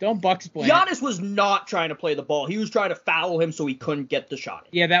that. Don't Bucks blame. Giannis was not trying to play the ball. He was trying to foul him so he couldn't get the shot.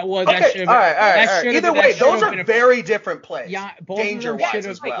 Yeah, that was. Okay, that all right. Either way, those are very different plays. Yeah, danger-wise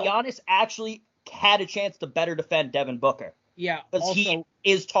as well. Giannis actually had a chance to better defend Devin Booker. Yeah, because he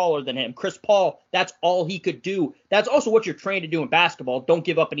is taller than him. Chris Paul, that's all he could do. That's also what you're trained to do in basketball. Don't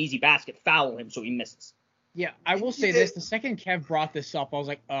give up an easy basket. Foul him so he misses. Yeah, I will say this. The second Kev brought this up, I was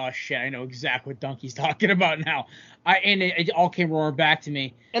like, oh, shit, I know exactly what Donkey's talking about now. And it all came roaring back to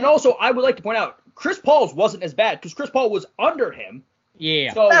me. And also, I would like to point out, Chris Paul's wasn't as bad because Chris Paul was under him.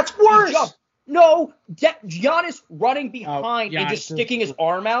 Yeah. So that's worse. No, Giannis running behind and just sticking his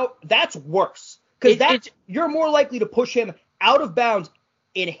arm out, that's worse. Because you're more likely to push him out of bounds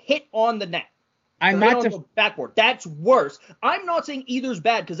and hit on the net. I'm not the backboard. That's worse. I'm not saying either's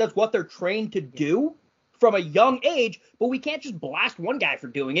bad because that's what they're trained to do from a young age, but we can't just blast one guy for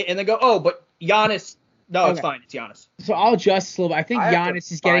doing it and then go, oh, but Giannis, no, okay. It's fine, it's Giannis. So I'll adjust a little bit. I think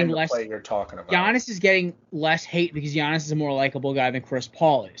Giannis is getting less. You're talking about. Giannis is getting less hate because Giannis is a more likable guy than Chris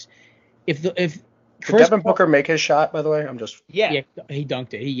Paul is. Did Devin Booker make his shot, by the way? Yeah, he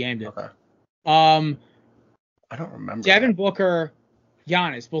dunked it. He yammed it. Okay. I don't remember. Devin Booker,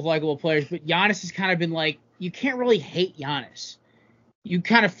 Giannis, both likable players, but Giannis has kind of been like, you can't really hate Giannis. You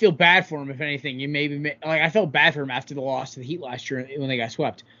kind of feel bad for him, if anything. I felt bad for him after the loss to the Heat last year when they got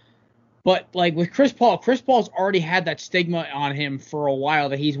swept. But like with Chris Paul's already had that stigma on him for a while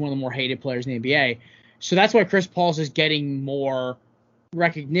that he's one of the more hated players in the NBA. So that's why Chris Paul's is getting more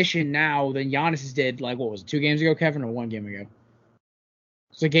recognition now than Giannis's did. Like, what was it, 2 games ago, Kevin, or 1 game ago?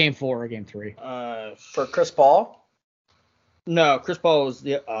 It's a game 4 or game 3. For Chris Paul? No, Chris Paul was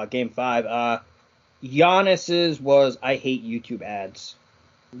the game 5. Giannis's was I hate YouTube ads.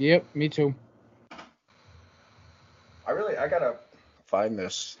 Yep, me too. I gotta find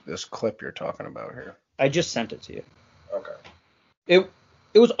this clip you're talking about here. I just sent it to you. Okay.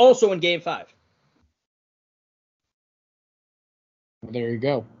 It was also in game 5. Well, there you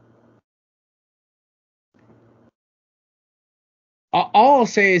go. All I'll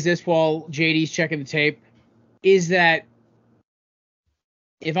say is this while JD's checking the tape, is that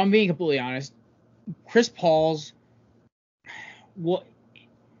if I'm being completely honest, Chris Paul's,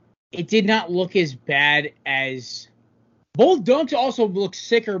 it did not look as bad as both dunks also look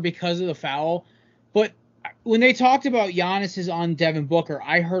sicker because of the foul. But when they talked about Giannis's on Devin Booker,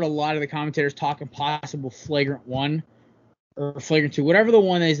 I heard a lot of the commentators talking possible flagrant 1 or flagrant 2, whatever the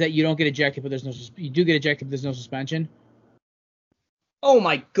one is that you don't get ejected, but you do get ejected, but there's no suspension. Oh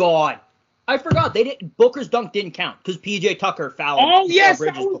my God. I forgot Booker's dunk didn't count because PJ Tucker fouled. Oh yes,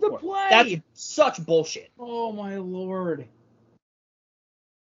 that was the play. That's such bullshit. Oh my Lord.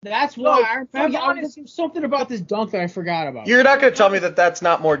 That's why I remember there's something about this dunk that I forgot about. You're not going to tell me that that's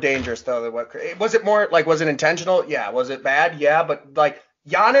not more dangerous though than what was it more like? Was it intentional? Yeah. Was it bad? Yeah. But like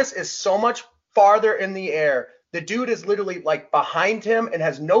Giannis is so much farther in the air. The dude is literally like behind him and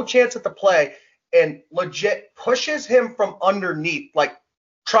has no chance at the play and legit pushes him from underneath, like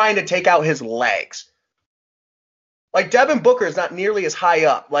trying to take out his legs. Like, Devin Booker is not nearly as high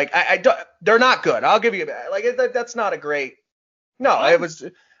up. Like, they're not good. I'll give you that. Like, that's not a great. No, it was.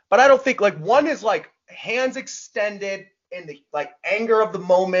 But I don't think, like, one is, like, hands extended in the, like, anger of the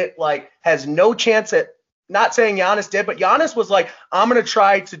moment, like, has no chance at, not saying Giannis did, but Giannis was like, I'm going to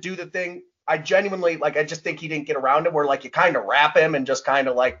try to do the thing. I genuinely, like, I just think he didn't get around it where, like, you kind of wrap him and just kind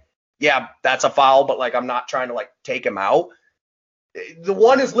of, like, yeah, that's a foul, but, like, I'm not trying to, like, take him out. The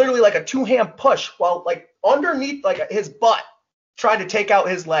one is literally like a two-hand push while, like, underneath, like, his butt, trying to take out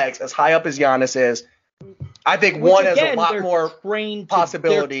his legs as high up as Giannis is. I think one has a lot more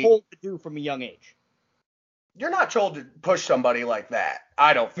possibility. They're told to do from a young age. You're not told to push somebody like that.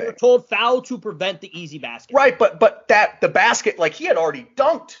 I don't think. You're told foul to prevent the easy basket. Right, but the basket, like, he had already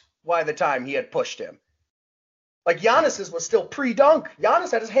dunked by the time he had pushed him. Like, Giannis's was still pre-dunk.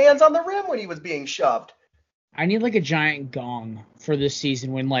 Giannis had his hands on the rim when he was being shoved. I need, like, a giant gong for this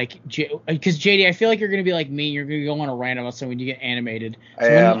season when, like, because JD, I feel like you're gonna be like me. You're gonna go on a rant about something when you get animated.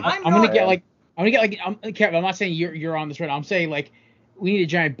 So I'm gonna get like, Kevin, I'm not saying you're on this right now. I'm saying, like, we need a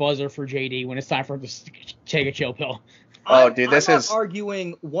giant buzzer for JD when it's time for him to take a chill pill. I'm not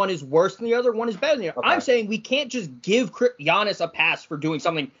arguing one is worse than the other, one is better than the other. Okay. I'm saying we can't just give Giannis a pass for doing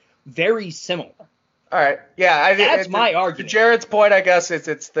something very similar. All right, yeah, that's my argument. To Jared's point, I guess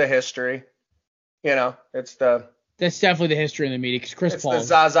it's the history. You know, that's definitely the history in the media because Chris Paul. It's the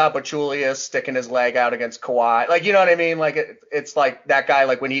Zaza Pachulia sticking his leg out against Kawhi. Like, you know what I mean? Like, it's like that guy,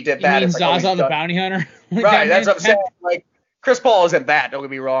 like, when he did that. You mean it's like, Zaza the bounty hunter? Right, that's what I'm saying. Like, Chris Paul isn't that, don't get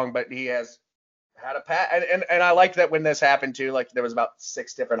me wrong, but he has had a pat. And I liked that when this happened, too. Like, there was about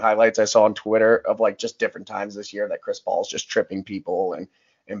 6 different highlights I saw on Twitter of, like, just different times this year that Chris Paul's just tripping people and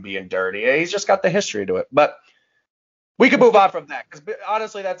being dirty. He's just got the history to it. But we can move on from that because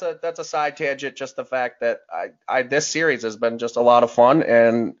honestly, that's a side tangent. Just the fact that this series has been just a lot of fun,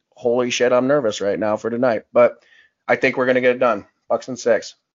 and holy shit, I'm nervous right now for tonight. But I think we're gonna get it done. Bucks in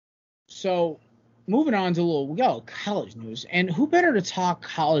 6. So moving on to we got college news, and who better to talk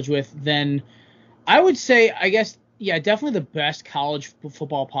college with than I would say, I guess, yeah, definitely the best college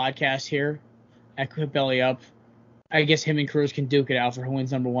football podcast here at Quit Belly Up. I guess him and Cruz can duke it out for who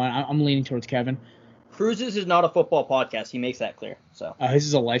wins number 1. I'm leaning towards Kevin. Cruz's is not a football podcast. He makes that clear. So his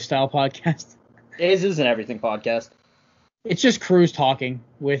is a lifestyle podcast. His is an everything podcast. It's just Cruz talking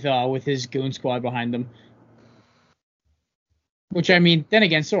with his goon squad behind them. Which, I mean, then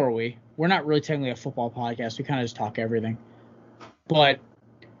again, so are we. We're not really technically a football podcast. We kind of just talk everything. But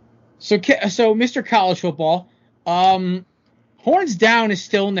so Mr. College Football, Horns Down is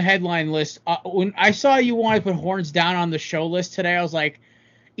still in the headline list. When I saw you wanted to put Horns Down on the show list today, I was like,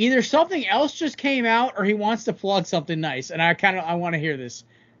 either something else just came out or he wants to plug something nice, and I want to hear this.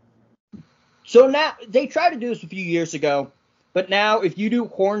 So now they tried to do this a few years ago, but now if you do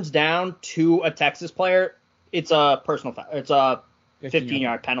Horns Down to a Texas player, it's a personal foul. It's a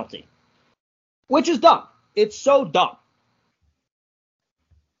 15-yard penalty, which is dumb. It's so dumb.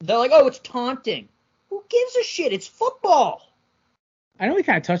 They're like, oh, it's taunting. Who gives a shit? It's football. I know we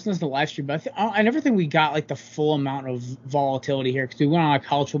kind of touched on this in the live stream, but I never think we got, like, the full amount of volatility here because we went on a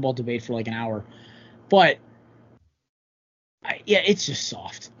college football debate for, like, an hour. But, yeah, it's just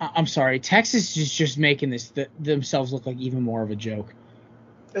soft. I'm sorry. Texas is just making themselves look like even more of a joke.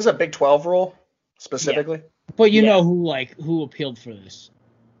 This is a Big 12 rule, specifically? Yeah. But you know who appealed for this.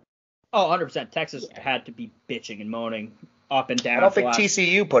 Oh, 100%. Texas had to be bitching and moaning up and down. I don't think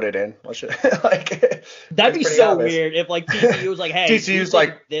TCU put it in. That'd be so weird if, like, TCU was like, hey, TCU's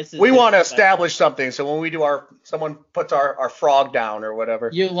like, we want to establish something, so when we do someone puts our frog down or whatever.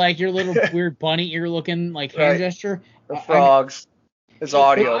 You like your little weird bunny ear looking like hand gesture. The frogs. It's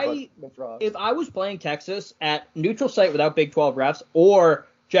audio, but the frogs. If I was playing Texas at neutral site without Big 12 refs or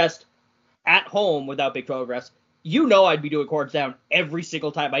just at home without Big 12 refs, I'd be doing Horns Down every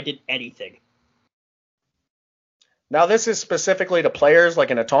single time I did anything. Now, this is specifically to players, like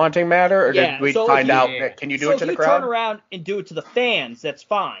in a taunting matter, or did we find out, can you do it to the crowd? So if you turn around and do it to the fans, that's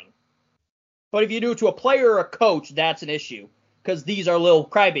fine. But if you do it to a player or a coach, that's an issue. Because these are little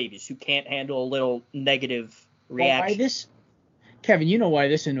crybabies who can't handle a little negative reaction. Kevin, you know why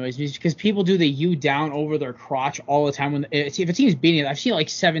this annoys me? It's because people do the U down over their crotch all the time. If a team's beating it, I've seen it like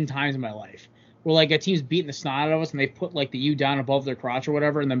 7 times in my life. Where, like, a team's beating the snot out of us, and they put, like, the U down above their crotch or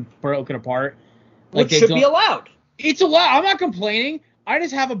whatever, and then broke it apart. Like, which should be allowed. It's allowed. I'm not complaining. I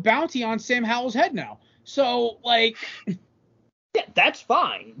just have a bounty on Sam Howell's head now. So, like... Yeah, that's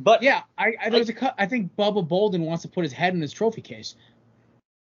fine. But yeah, I think Bubba Bolden wants to put his head in his trophy case.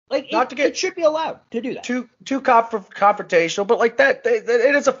 It should be allowed to do that. Too confrontational, but like that,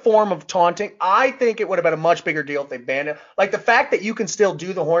 it is a form of taunting. I think it would have been a much bigger deal if they banned it. Like the fact that you can still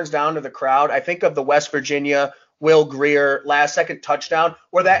do the horns down to the crowd. I think of the West Virginia Will Greer last second touchdown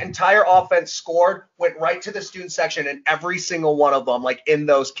where that entire offense scored, went right to the student section, and every single one of them, like in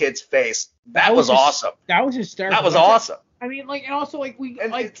those kids' face. That was awesome. That was hysterical. That was awesome. I mean, like, and also, like,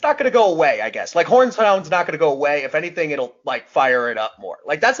 it's not going to go away, I guess. Like, horn sound's not going to go away. If anything, it'll, like, fire it up more.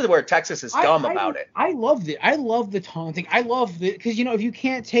 Like, that's where Texas is dumb about it. I loved it. I love the taunting. I love it because, if you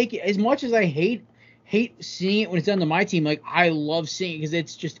can't take it, as much as I hate seeing it when it's done to my team, like, I love seeing it because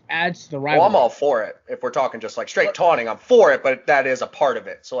it just adds to the rivalry. Well, I'm all for it. If we're talking just, like, straight taunting, I'm for it, but that is a part of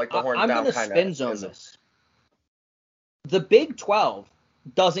it. So, like, the horn down kind of. I'm going to spin zone this. The Big 12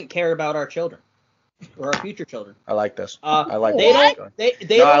 doesn't care about our children. Or our future children. I like this. I like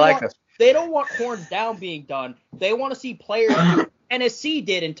this. They don't want horns down being done. They want to see players do NSC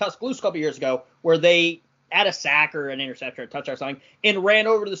did in Tuscaloosa a couple years ago, where they had a sack or an interception or a touchdown or something and ran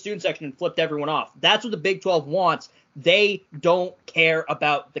over to the student section and flipped everyone off. That's what the Big 12 wants. They don't care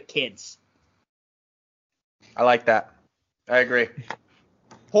about the kids. I like that. I agree.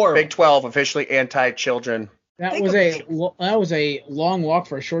 Horrible. Big 12 officially anti-children. That was a long walk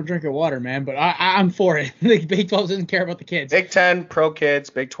for a short drink of water, man. But I'm for it. The Big 12 doesn't care about the kids. Big 10 pro kids,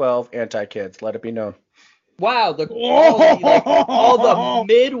 Big 12 anti kids. Let it be known. Wow, all the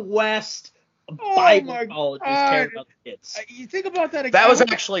Midwest Bible colleges care about the kids. You think about that again. That was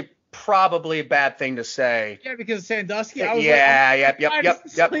actually probably a bad thing to say. Yeah, because of Sandusky. Yep. I was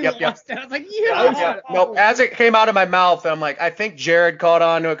like, yeah. Nope. As it came out of my mouth, I'm like, I think Jared caught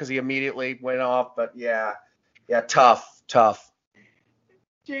on to it because he immediately went off. But yeah, tough.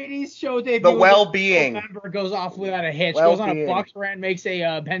 JD's show debut. The well-being. November goes off without a hitch. Goes on a Fox rant, makes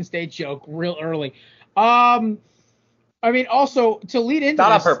a Penn State joke real early. I mean, also to lead into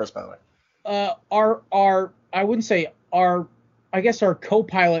not this, on purpose, by the way. Our I wouldn't say our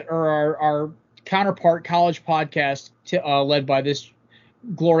co-pilot or our counterpart college podcast led by this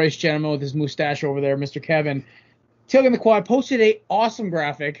glorious gentleman with his mustache over there, Mr. Kevin, Tilgan the Quad, posted a awesome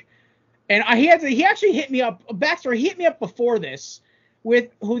graphic. And he actually hit me up, backstory, he hit me up before this with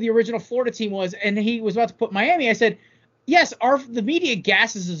who the original Florida team was, and he was about to put Miami. I said, yes, the media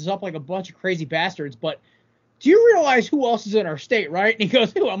gasses us up like a bunch of crazy bastards, but do you realize who else is in our state, right? And he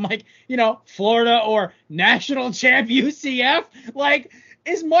goes, who? I'm like, Florida or national champ UCF. Like,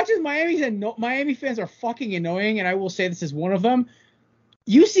 as much as Miami fans are fucking annoying, and I will say this is one of them,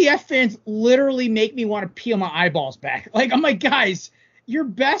 UCF fans literally make me want to peel my eyeballs back. Like, I'm like, guys, your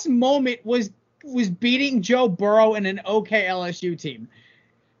best moment was beating Joe Burrow in an okay LSU team.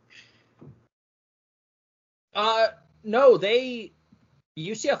 No,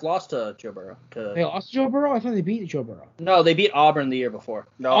 UCF lost to Joe Burrow. They lost to Joe Burrow? I thought they beat Joe Burrow. No, they beat Auburn the year before.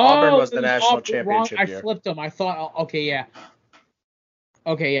 No, Auburn was the national championship year. I flipped them. I thought, okay, yeah,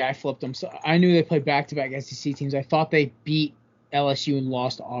 I flipped them. So I knew they played back-to-back SEC teams. I thought they beat LSU and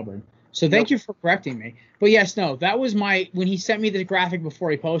lost to Auburn. So thank you for correcting me. But yes, no, that was when he sent me the graphic before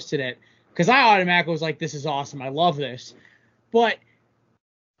he posted it, because I automatically was like, this is awesome. I love this. But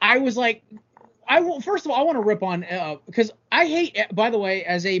I was like, first of all, I want to rip on, because I hate, by the way,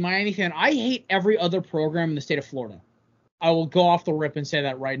 as a Miami fan, I hate every other program in the state of Florida. I will go off the rip and say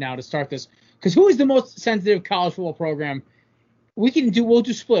that right now to start this. Because who is the most sensitive college football program? We'll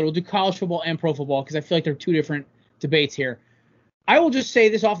do split. We'll do college football and pro football, because I feel like they're two different debates here. I will just say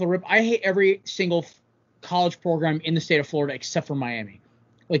this off the rip. I hate every single college program in the state of Florida except for Miami.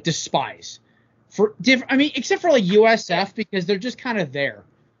 Like, despise. Except for like USF, because they're just kind of there.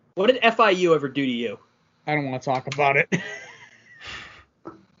 What did FIU ever do to you? I don't want to talk about it.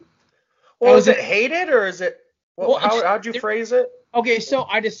 Well, is it hated or is it? Well, how'd you phrase it? Okay, so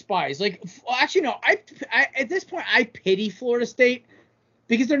I despise. Like, actually, no. I at this point I pity Florida State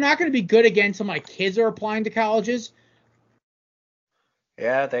because they're not going to be good again until my kids are applying to colleges.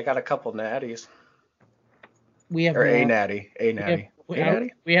 Yeah, they got a couple natties. We have a natty.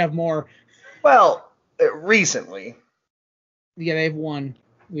 We have more. Well, recently. Yeah, they have one.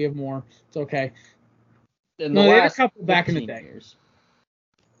 We have more. It's okay. They had a couple back in the day. Years.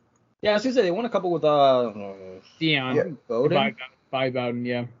 Yeah, I was gonna say they won a couple with Dion Bowden. Bowden,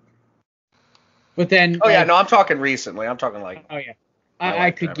 yeah. But then. Oh yeah, no, I'm talking recently. I'm talking like. Oh yeah,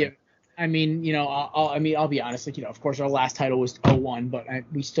 I could give. I mean, I'll be honest. Like, of course, our last title was 0-1, but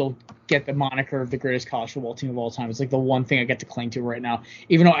we still get the moniker of the greatest college football team of all time. It's like the one thing I get to cling to right now,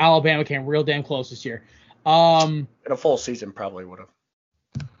 even though Alabama came real damn close this year. In a full season, probably would have.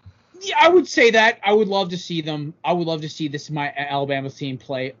 Yeah, I would say that. I would love to see them. I would love to see my Alabama team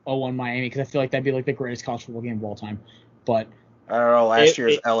play 0-1 Miami, because I feel like that'd be like the greatest college football game of all time. But I don't know. Last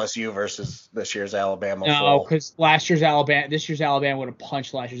year's LSU versus this year's Alabama. No, because this year's Alabama would have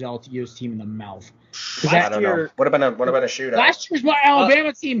punched last year's LSU's team in the mouth. I don't know. Would have been a shootout. Last year's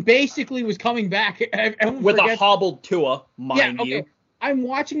Alabama team basically was coming back with a hobbled Tua, mind you. I'm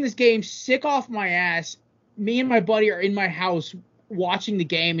watching this game, sick off my ass. Me and my buddy are in my house watching the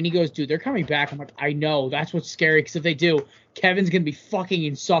game, and he goes, "Dude, they're coming back." I'm like, "I know. That's what's scary, because if they do, Kevin's gonna be fucking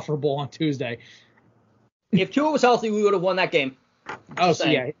insufferable on Tuesday." If Tua was healthy, we would have won that game. Oh, so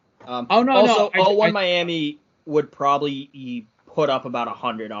yeah. Miami would probably put up about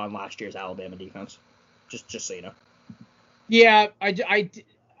 100 on last year's Alabama defense. Just so you know. Yeah, I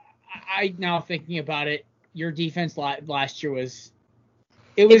now thinking about it, your defense last year was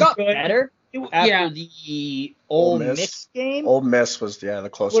got good. Better after the Ole Miss game. Ole Miss was the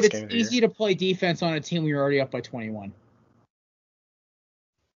closest game. But it's easy to play defense on a team when you're already up by 21.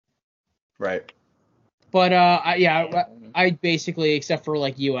 Right. But I basically, except for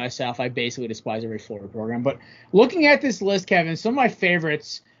like USF, I basically despise every Florida program. But looking at this list, Kevin, some of my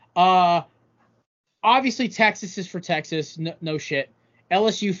favorites, obviously Texas is for Texas, no shit.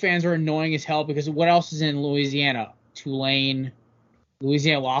 LSU fans are annoying as hell because what else is in Louisiana? Tulane,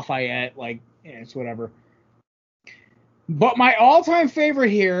 Louisiana Lafayette, it's whatever. But my all-time favorite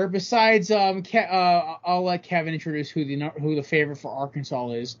here, besides I'll let Kevin introduce who the favorite for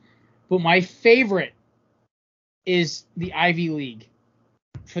Arkansas is. But my favorite is the Ivy League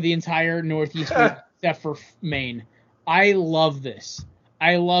for the entire Northeast region, except for Maine. I love this.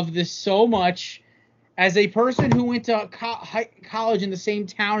 I love this so much. As a person who went to college in the same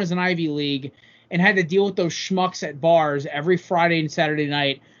town as an Ivy League and had to deal with those schmucks at bars every Friday and Saturday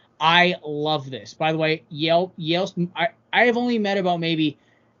night, I love this. By the way, Yale, I have only met about maybe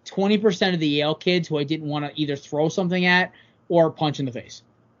 20% of the Yale kids who I didn't want to either throw something at or punch in the face.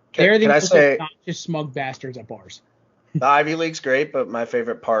 They're the most obnoxious, smug bastards at bars. The Ivy League's great, but my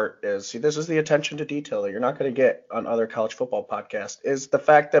favorite part is, this is the attention to detail that you're not going to get on other college football podcasts, is the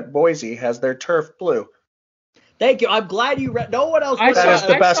fact that Boise has their turf blue. Thank you. I'm glad you read. No one else. That is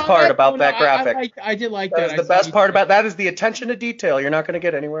the best part about that graphic. I did like that. That is the best part about that is the attention to detail. You're not going to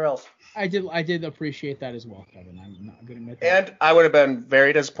get anywhere else. I did appreciate that as well, Kevin. I'm not going to admit that. And I would have been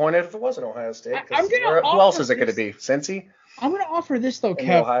very disappointed if it wasn't Ohio State. Who else is it going to be? Cincy? I'm going to offer this though, in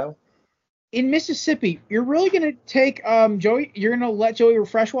Kev. Ohio. In Mississippi, you're really going to take Joey. You're going to let Joey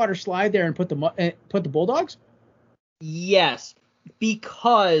Freshwater slide there and put the Bulldogs? Yes,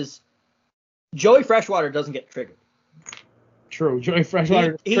 because Joey Freshwater doesn't get triggered. True, Joey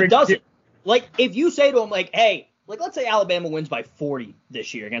Freshwater. He doesn't. Like, if you say to him, like, hey, let's say Alabama wins by 40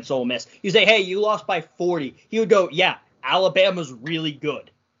 this year against Ole Miss. You say, hey, you lost by 40. He would go, yeah, Alabama's really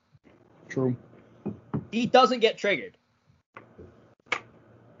good. True. He doesn't get triggered.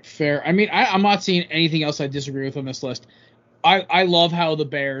 Fair. I mean, I'm not seeing anything else I disagree with on this list. I love how the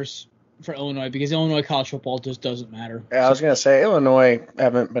Bears for Illinois, because Illinois college football just doesn't matter. Yeah, I was going to say, Illinois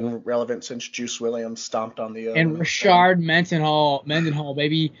haven't been relevant since Juice Williams stomped on the and Rashard Mendenhall,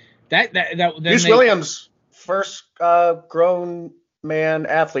 baby. Juice Williams, first grown man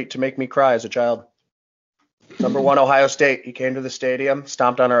athlete to make me cry as a child. Number 1, Ohio State. He came to the stadium,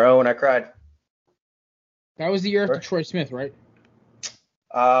 stomped on our O, and I cried. That was the year after Troy Smith, right?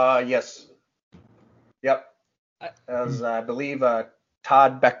 Yes. Yep. As I believe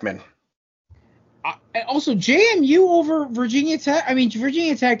Todd Beckman. Also, JMU over Virginia Tech. I mean,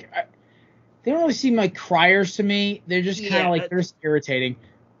 Virginia Tech, they don't really seem like criers to me. They're just kind of they're just irritating.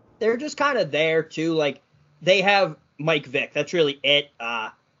 They're just kind of there, too. Like, they have Mike Vick. That's really it.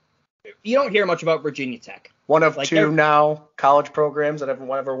 You don't hear much about Virginia Tech. One of two now college programs that have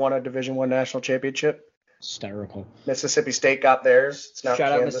ever won a Division I national championship. Hysterical. Mississippi State got theirs. It's now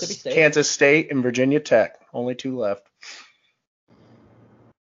Kansas State and Virginia Tech. Only 2 left.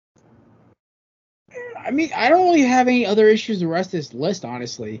 I mean, I don't really have any other issues the rest of this list,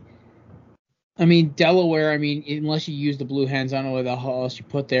 honestly. I mean, Delaware, unless you use the Blue Hens, I don't know what the hell else you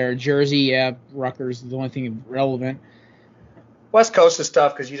put there. Jersey, yeah, Rutgers is the only thing relevant. West Coast is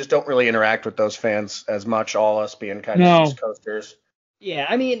tough because you just don't really interact with those fans as much, all us being kind of East Coasters. Yeah,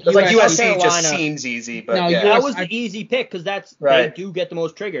 I mean, it's like USC just seems easy, but that was the easy pick because they do get the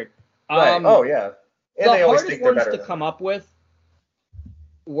most triggered. Right. Oh yeah. And the they always hardest think they're ones better to come up with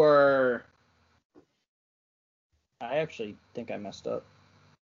were. I actually think I messed up.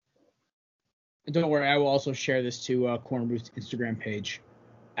 Don't worry, I will also share this to Corner Booth's Instagram page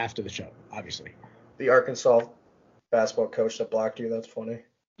after the show, obviously. The Arkansas basketball coach that blocked you, that's funny.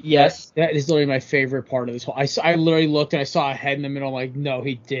 Yes. That is literally my favorite part of this whole. I literally looked and I saw a head in the middle. I'm like, no,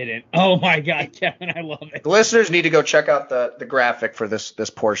 he didn't. Oh my God, Kevin, I love it. The listeners need to go check out the graphic for this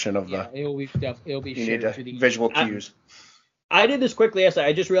portion of the. It'll be you need visual cues. I did this quickly yesterday.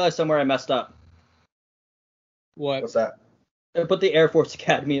 I just realized somewhere I messed up. What? What's that? I put the Air Force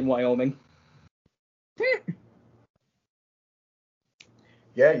Academy in Wyoming.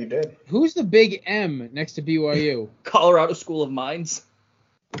 Yeah, you did. Who's the big M next to BYU? Colorado School of Mines.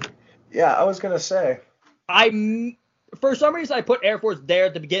 Yeah, I was gonna say. For some reason, I put Air Force there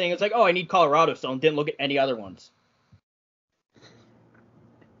at the beginning. It's like, oh, I need Colorado Stone. Didn't look at any other ones.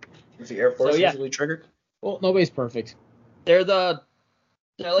 Is the Air Force So, yeah. usually triggered? Well, nobody's perfect. They're like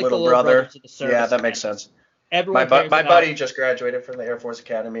the little brother. brothers of the service. Yeah, that makes sense. Everyone My cares about- buddy just graduated from the Air Force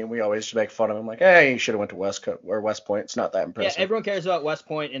Academy, and we always just make fun of him. Like, hey, you should have went to West Point. It's not that Yeah, impressive. everyone cares about West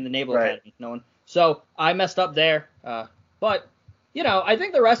Point and the Naval Right. Academy. No one. So I messed up there. But, I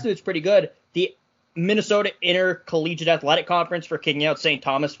think the rest of it's pretty good. The Minnesota Intercollegiate Athletic Conference for kicking out St.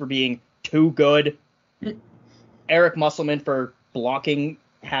 Thomas for being too good. Eric Musselman for blocking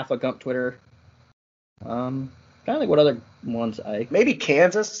half a Gump Twitter. Trying to think what other ones Maybe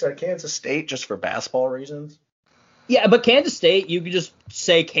Kansas instead of Kansas State just for basketball reasons. Yeah, but Kansas State, you could just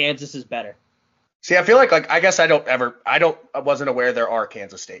say Kansas is better. See, I feel like I guess I wasn't aware there are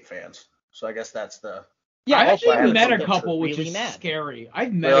Kansas State fans. So I guess that's the. Yeah, I hopefully actually met a something couple, which really is mad. scary.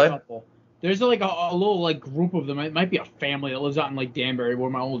 I've met Really? a couple. There's like a little like group of them. It might be a family that lives out in like Danbury, where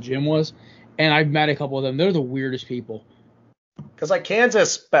my old gym was, and I've met a couple of them. They're the weirdest people. Because like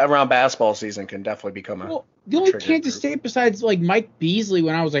Kansas around basketball season can definitely become a. Well, the only trigger Kansas group. State besides like Mike Beasley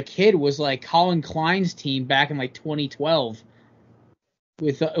when I was a kid was like Colin Klein's team back in like 2012.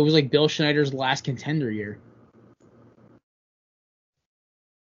 With it was like Bill Schneider's last contender year.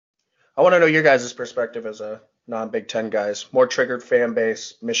 I want to know your guys' perspective as a non-Big Ten guys. More triggered fan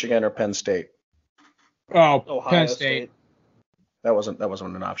base, Michigan or Penn State? Oh, Ohio Penn State. State. That wasn't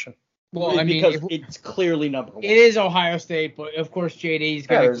an option. Well, I mean, because it's clearly number one. it is Ohio State, but of course JD's Yeah,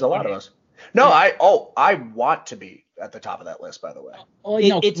 gonna. there's a lot of us. No, I want to be at the top of that list, by the way. Oh,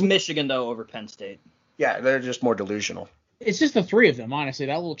 no, It's Michigan, though, over Penn State. Yeah, they're just more delusional. it's just the three of them, honestly.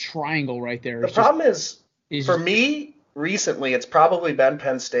 That little triangle right there. The Is problem is, is for me, recently, it's probably been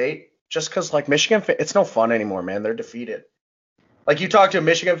Penn State, just because, like, Michigan, it's no fun anymore, man. They're defeated. Like, you talk to a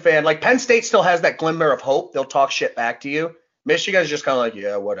Michigan fan, like, Penn State still has that glimmer of hope. They'll talk shit back to you. Michigan's just kind of like,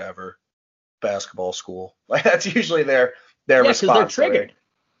 yeah, whatever. Basketball school. Like, that's usually their response. Because they're triggered.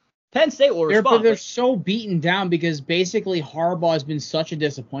 Penn State will respond. But they're so beaten down because basically Harbaugh has been such a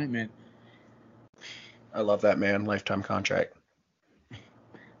disappointment. I love that man. Lifetime contract.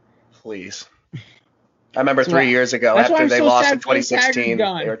 Please. I remember 3 years ago That's why after I'm they so lost sad in Phil 2016, Taggart's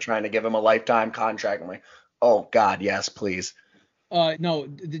gone. they were trying to give him a lifetime contract. I'm like, oh God, yes, please. No,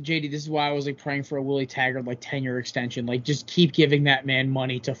 JD, this is why I was like praying for a Willie Taggart like 10-year extension. Like, just keep giving that man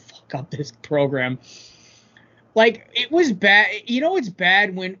money to fuck up this program. Like, it was bad. You know, it's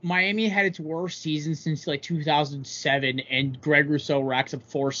bad when Miami had its worst season since like 2007, and Greg Rousseau racks up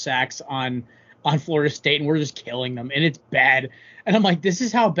 4 sacks on Florida State, and we're just killing them, and it's bad. And I'm like, this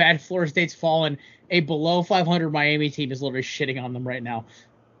is how bad Florida State's fallen. A below 500 Miami team is literally shitting on them right now.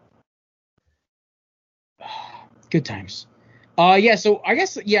 Good times. Yeah, so I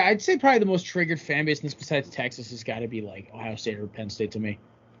guess, yeah, I'd say probably the most triggered fan base in this besides Texas has got to be like Ohio State or Penn State to me.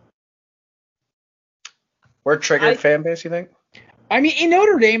 We're a triggered fan base, you think? I mean, in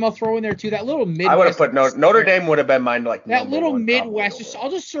Notre Dame, I'll throw in there too. That little Midwest. I would have put Notre Dame would have been mine like that number little one, Midwest. probably.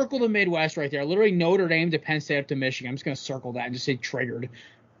 I'll just circle the Midwest right there. Literally Notre Dame to Penn State up to Michigan. I'm just gonna circle that and just say triggered.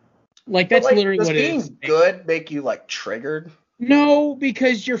 Like that's literally does what it is. being good make you like triggered? No,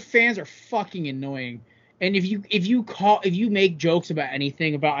 because your fans are fucking annoying. And if you make jokes about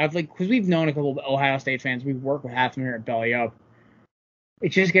anything because we've known a couple of Ohio State fans, we work with half of them here at Belly Up. It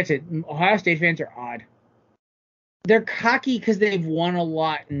just gets it. Ohio State fans are odd. They're cocky because they've won a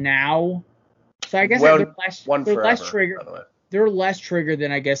lot now. So I guess they're less triggered. They're less triggered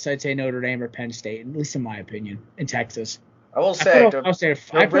than I guess I'd say Notre Dame or Penn State, at least in my opinion, in Texas. I will say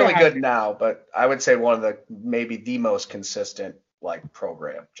they're really good now, but I would say one of the maybe the most consistent like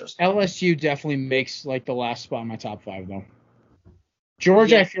program. Just LSU definitely makes like the last spot in my top 5 though.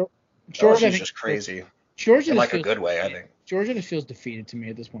 Georgia, yeah. I feel Georgia LSU's just crazy. Georgia in like a good way, I think. Georgia just feels defeated to me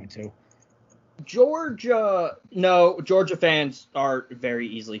at this point too. Georgia fans are very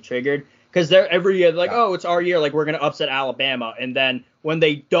easily triggered because they're every year like, oh, it's our year, like we're gonna upset Alabama, and then when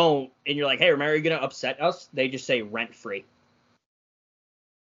they don't, and you're like, hey, remember you're gonna upset us? They just say rent free.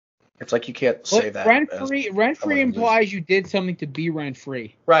 It's like you can't say that. Rent free implies you did something to be rent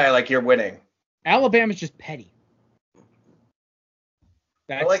free. Right, like you're winning. Alabama's just petty.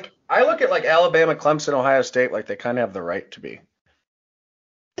 I look at like Alabama, Clemson, Ohio State, like they kind of have the right to be.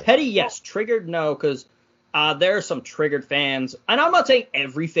 Petty, yes. Triggered, no, because there are some triggered fans, and I'm not saying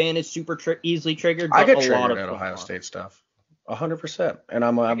every fan is super easily triggered. But I get a lot triggered of at them Ohio are. State stuff. 100%. And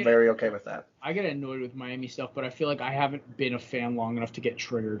I'm very okay with that. I get annoyed with Miami stuff, but I feel like I haven't been a fan long enough to get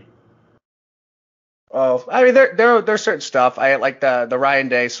triggered. Oh, I mean, there's certain stuff. I like the Ryan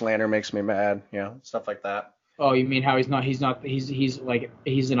Day slander makes me mad. Stuff like that. Oh, you mean how he's an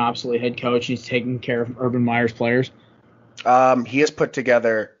obsolete head coach and he's taking care of Urban Meyer's players? He has put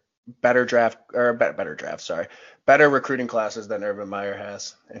together better recruiting classes than Urban Meyer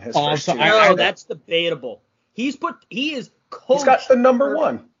has in his first 2 years. No, that's debatable. He is coached. He's got the number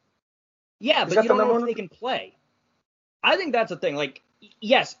one. Yeah, but you don't know if they can play. I think that's the thing. Like,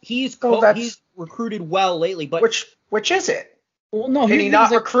 yes, he's recruited well lately, but which is it? Well, no, can he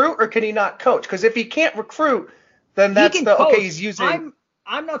not recruit or can he not coach? Because if he can't recruit, then that's he's using.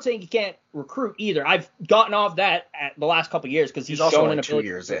 I'm not saying he can't recruit either. I've gotten off that at the last couple of years because he's also shown like an 2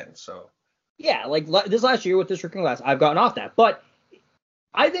 years in. So yeah, like this last year with this recruiting class, I've gotten off that. But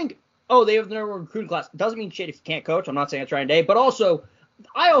I think they have the number one recruiting class. It doesn't mean shit if you can't coach. I'm not saying it's Ryan Day, but I also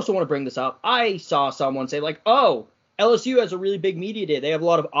want to bring this up. I saw someone say like, LSU has a really big media day. They have a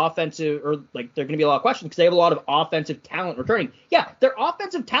lot of offensive, or like they're going to be a lot of questions because they have a lot of offensive talent returning. Yeah, their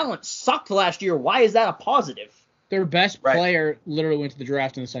offensive talent sucked last year. Why is that a positive? Their best player literally went to the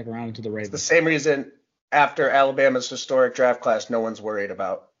draft in the second round into the Ravens. It's the same reason after Alabama's historic draft class, no one's worried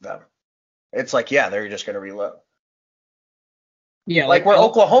about them. It's like, they're just going to reload. Yeah, like where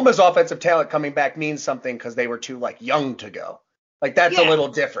Oklahoma's offensive talent coming back means something because they were too young to go. Like that's a little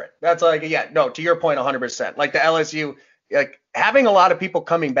different. That's to your point, 100%. Like the LSU, having a lot of people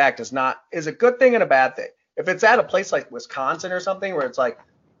coming back is a good thing and a bad thing. If it's at a place like Wisconsin or something where it's like,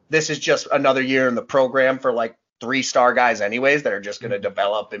 this is just another year in the program for 3-star guys anyways that are just going to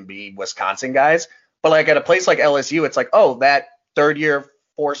develop and be Wisconsin guys. But at a place like LSU, it's that 3rd-year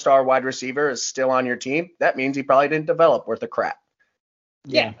 4-star wide receiver is still on your team. That means he probably didn't develop worth a crap.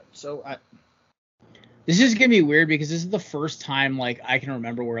 Yeah. So this is going to be weird because this is the first time I can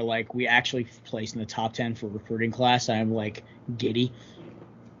remember where we actually placed in the top 10 for recruiting class. I'm giddy.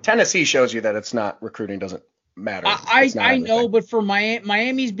 Tennessee shows you that it's not recruiting doesn't matter. I know, but for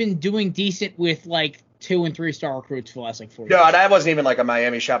Miami's been doing decent with 2- and 3-star recruits for the last 4 years. No, that wasn't even a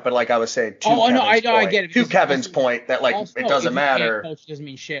Miami shot, but I was saying I get it. To Kevin's point that it doesn't matter. Coach doesn't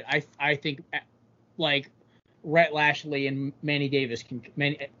mean shit. I think Rhett Lashley and Manny Diaz can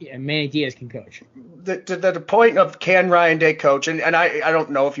coach. The point of can Ryan Day coach, and I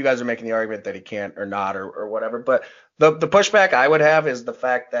don't know if you guys are making the argument that he can't or not or whatever, but the pushback I would have is the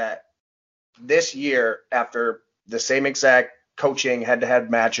fact that this year, after the same exact coaching head-to-head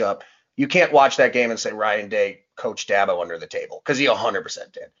matchup, you can't watch that game and say Ryan Day coached Dabo under the table because he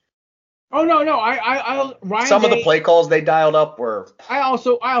 100% did. Oh no! Ryan. Some of the play calls they dialed up were. I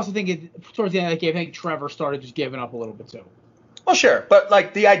also think towards the end of the game, I think Trevor started just giving up a little bit too. Well, sure, but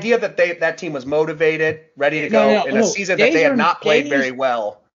the idea that that team was motivated, ready to go in a season that they had not played very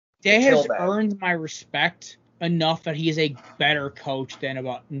well. Day has earned my respect enough that he is a better coach than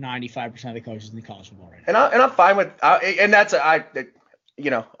about 95% of the coaches in the college football right now. And I'm fine with and that's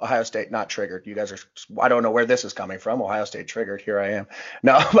Ohio State not triggered. You guys are. I don't know where this is coming from. Ohio State triggered. Here I am.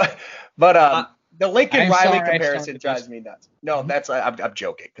 No, but the Lincoln Riley comparison drives me nuts. No, that's I'm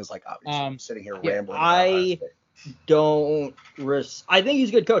joking because obviously I'm sitting here rambling. I think he's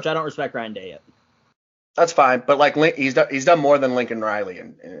a good coach. I don't respect Ryan Day yet. That's fine, but he's done more than Lincoln Riley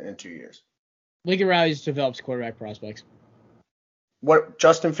in 2 years. Lincoln Riley's develops quarterback prospects. What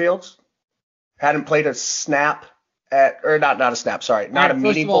Justin Fields hadn't played a snap. Not a snap. Sorry, not a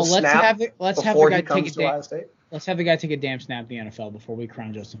meaningful snap. Let's have the guy take a damn snap in the NFL before we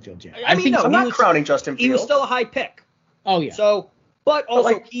crown Justin Fields. Yeah. I'm not crowning Justin Fields. He was still a high pick. Oh yeah. So, but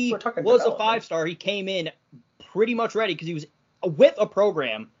also he was a 5-star. He came in pretty much ready because he was with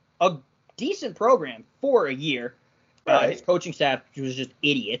a decent program for a year. His coaching staff was just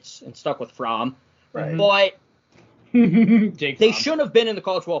idiots and stuck with Fromm. Right. But they shouldn't have been in the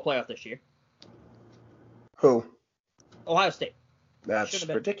college football playoff this year. Who? Ohio State. That's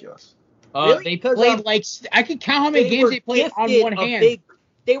ridiculous. Really? They played I could count how many games they played on one hand.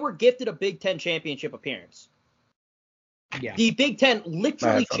 They were gifted a Big Ten championship appearance. Yeah. The Big Ten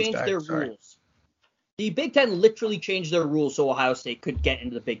literally changed their rules. The Big Ten literally changed their rules so Ohio State could get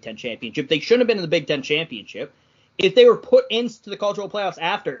into the Big Ten championship. They shouldn't have been in the Big Ten championship. If they were put into the college football playoffs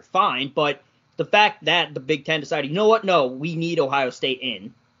after, fine. But the fact that the Big Ten decided, you know what? No, we need Ohio State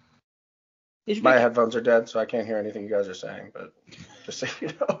in. My headphones are dead, so I can't hear anything you guys are saying, but just so you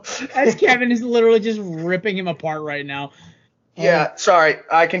know. As Kevin is literally just ripping him apart right now. Yeah, sorry.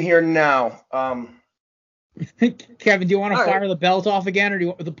 I can hear now. Kevin, do you want to fire the belt off again, or do you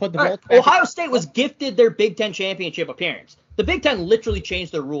want to put the belt back? Ohio State was gifted their Big Ten championship appearance. The Big Ten literally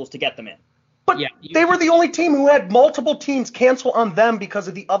changed their rules to get them in. But they were the only team who had multiple teams cancel on them because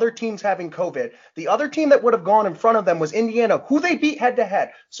of the other teams having COVID. The other team that would have gone in front of them was Indiana, who they beat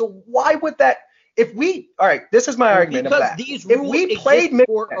head-to-head. So why would that – all right, this is my argument of that. Because these rules exist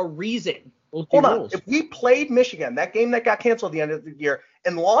for a reason. Hold on. If we played Michigan, that game that got canceled at the end of the year,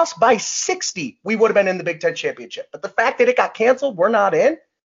 and lost by 60, we would have been in the Big Ten championship. But the fact that it got canceled, we're not in.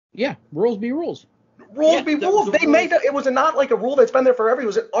 Yeah, rules be rules. Rules be rules. They made it. It was not like a rule that's been there forever. It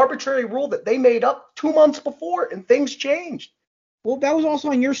was an arbitrary rule that they made up 2 months before, and things changed. Well, that was also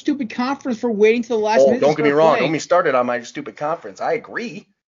on your stupid conference for waiting till the last minute. Don't get me wrong. Don't get me started on my stupid conference. I agree.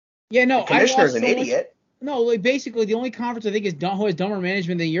 Yeah, no. The commissioner's an idiot. No, like basically the only conference I think who has dumber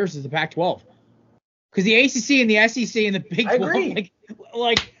management than yours is the Pac-12. Because the ACC and the SEC and the Big 12, I agree.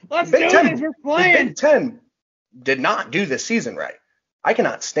 like let's do it. We're playing. The Big Ten did not do this season right. I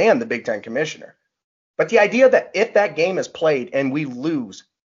cannot stand the Big Ten commissioner. But the idea that if that game is played and we lose,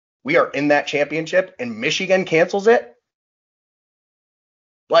 we are in that championship and Michigan cancels it,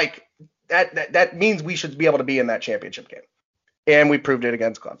 like that means we should be able to be in that championship game. And we proved it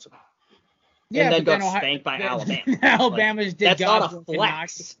against Clemson. Yeah, and then got spanked by Alabama. Alabama just did. That's not a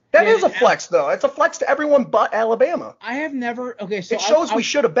flex. That is a flex, though. It's a flex to everyone but Alabama. I have never. Okay, so it shows we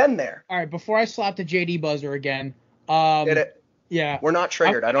should have been there. All right, before I slap the JD buzzer again. Did it? Yeah. We're not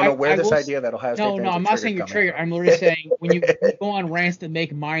triggered. I don't know where this idea that Ohio State fans No, I'm not saying you're triggered. I'm literally saying when you go on rants that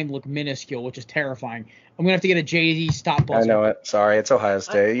make mine look minuscule, which is terrifying, I'm gonna have to get a JD stop buzzer. I know it. Sorry, it's Ohio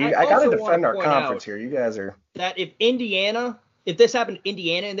State. I gotta defend our conference here. You guys are. That if this happened to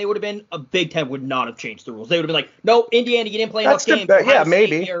Indiana and they would have been, a Big Ten would not have changed the rules. They would have been like, no, Indiana, you didn't play enough games. Yeah,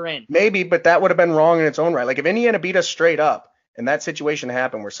 maybe, but that would have been wrong in its own right. Like if Indiana beat us straight up, and that situation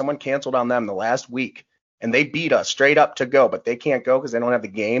happened where someone canceled on them the last week, and they beat us straight up to go, but they can't go because they don't have the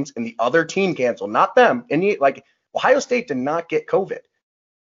games, and the other team canceled, not them. And like Ohio State did not get COVID.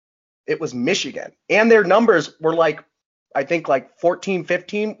 It was Michigan, and their numbers were I think 14,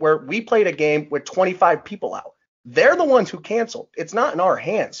 15, where we played a game with 25 people out. They're the ones who canceled. It's not in our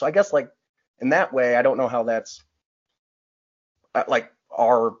hands. So I guess in that way, I don't know how that's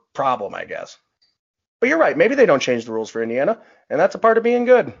our problem, I guess. But you're right. Maybe they don't change the rules for Indiana, and that's a part of being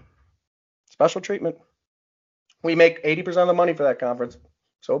good. Special treatment. We make 80% of the money for that conference.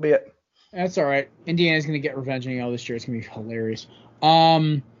 So be it. That's all right. Indiana's going to get revenge on y'all this year. It's going to be hilarious.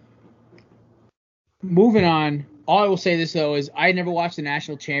 Moving on. All I will say this, though, is I never watched the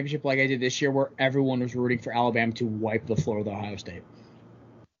national championship like I did this year where everyone was rooting for Alabama to wipe the floor with Ohio State.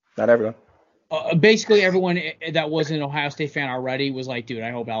 Not everyone. Basically, everyone that wasn't an Ohio State fan already was like, dude, I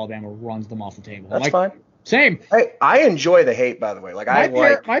hope Alabama runs them off the table. That's fine. Same. Hey, I enjoy the hate, by the way.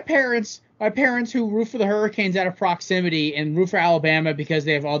 My parents who root for the Hurricanes out of proximity and root for Alabama because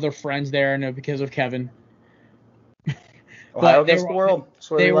they have other friends there and because of Kevin. Ohio against the world.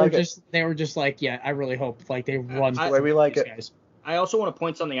 They were just like, yeah, I really hope they run the way we like it. Guys. I also want to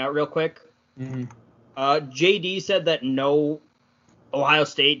point something out real quick. Mm-hmm. JD said that no, Ohio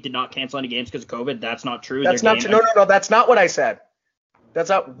State did not cancel any games because of COVID. That's not true. That's not true. No, that's not what I said. That's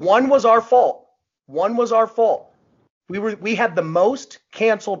not. One was our fault. We had the most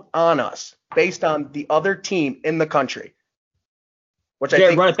canceled on us based on the other team in the country. Which Jared, I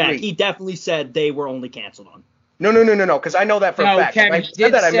think run it back. He definitely said they were only canceled on. No, because I know that for a fact. Kevin, I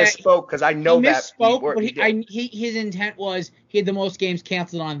said that I misspoke because I know that. He misspoke, but his intent was he had the most games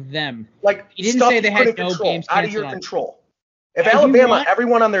canceled on them. He didn't say they had no games canceled out of your control. If Alabama,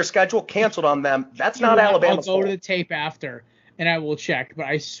 everyone on their schedule canceled on them, that's not Alabama's fault. I'll go to the tape after and I will check, but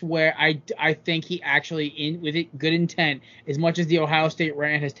I swear I think he actually, with good intent, as much as the Ohio State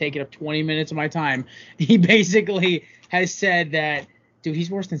rant has taken up 20 minutes of my time, he basically has said that, dude,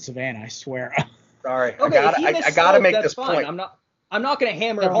 he's worse than Savannah, I swear. Sorry, okay, I gotta make this point. I'm not gonna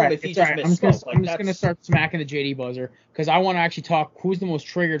hammer it home if he just misspoke. I'm just gonna start smacking the JD buzzer because I want to actually talk who's the most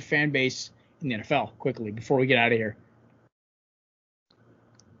triggered fan base in the NFL quickly before we get out of here.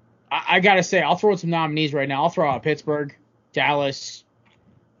 I gotta say, I'll throw out some nominees right now. I'll throw out Pittsburgh, Dallas,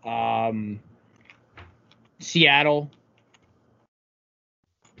 Seattle,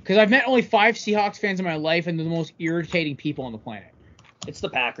 because I've met only 5 Seahawks fans in my life, and they're the most irritating people on the planet. It's the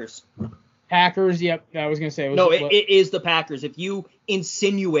Packers. Packers, yep. I was going to say. It is the Packers. If you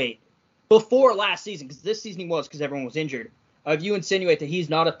insinuate before last season, because this season he was because everyone was injured, if you insinuate that he's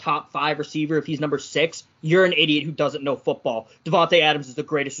not a top 5 receiver, if he's number 6, you're an idiot who doesn't know football. Devontae Adams is the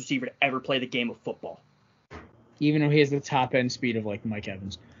greatest receiver to ever play the game of football. Even though he has the top end speed of Mike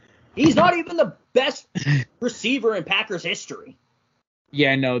Evans. He's not even the best receiver in Packers history.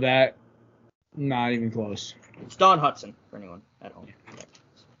 Yeah, no, that not even close. It's Don Hudson for anyone at home.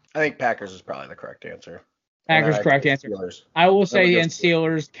 I think Packers is probably the correct answer. Packers, correct answer. Steelers. I will say Never in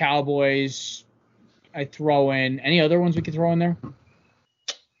Steelers, Cowboys. I throw in any other ones we could throw in there.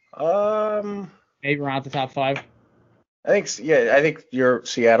 Maybe around the top 5. I think your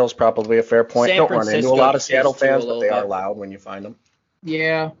Seattle's probably a fair point. San Don't run into a lot of Francisco Seattle is too, a fans, but little they bit. are loud when you find them.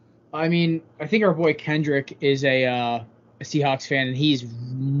 Yeah, I mean, I think our boy Kendrick is a Seahawks fan, and he's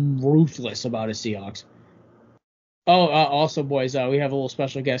ruthless about his Seahawks. Oh, also, boys, we have a little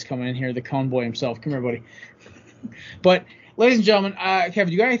special guest coming in here, the Cone Boy himself. Come here, buddy. But, ladies and gentlemen,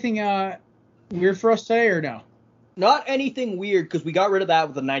 Kevin, you got anything weird for us today or no? Not anything weird because we got rid of that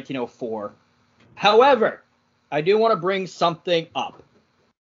with the 1904. However, I do want to bring something up.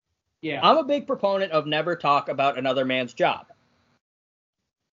 Yeah. I'm a big proponent of never talk about another man's job.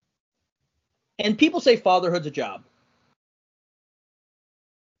 And people say fatherhood's a job.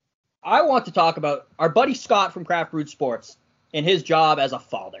 I want to talk about our buddy Scott from Craft Brewed Sports and his job as a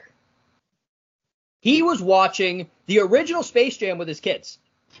father. He was watching the original Space Jam with his kids.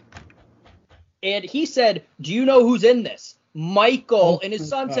 And he said, do you know who's in this? Michael. And his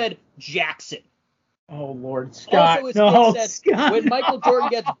son said, Jackson. Oh, Lord. Scott. Also, his kid said, Scott, when Michael Jordan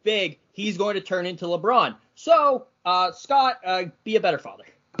gets big, he's going to turn into LeBron. So, Scott, be a better father.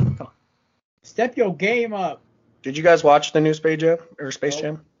 Come on. Step your game up. Did you guys watch the new Space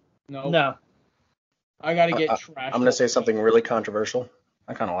Jam? No. I got to get trashed. I'm going to say something really controversial.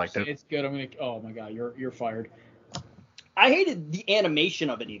 I kind of liked it. It's good. Oh, my God. You're fired. I hated the animation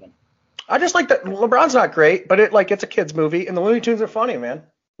of it even. I just like that LeBron's not great, but it's a kid's movie, and the Looney Tunes are funny, man.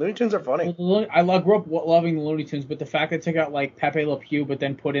 Looney Tunes are funny. Grew up loving the Looney Tunes, but the fact that they took out like Pepe Le Pew, but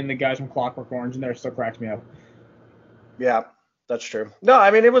then put in the guys from Clockwork Orange in there still cracks me up. Yeah, that's true. No,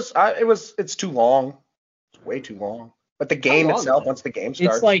 I mean it's too long. It's way too long. But the game itself, once the game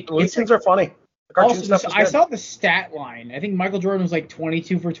starts, the Looney Tunes are funny. The cartoon stuff is I good. saw the stat line. I think Michael Jordan was like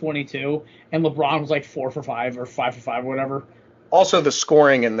 22 for 22, and LeBron was like 4 for 5 or 5 for 5 or whatever. Also, the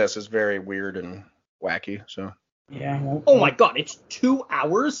scoring in this is very weird and wacky. So. Yeah. Well, oh my God, it's 2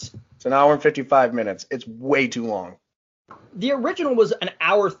 hours? It's an hour and 55 minutes. It's way too long. The original was an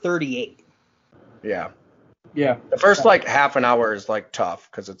hour 38. Yeah. Yeah. The first half an hour is tough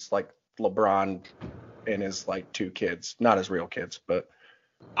because it's LeBron and his 2 kids, not his real kids, but.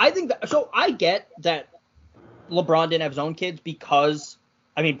 I think that, so I get that LeBron didn't have his own kids because,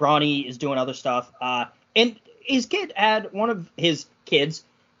 I mean, Bronny is doing other stuff. And his kid one of his kids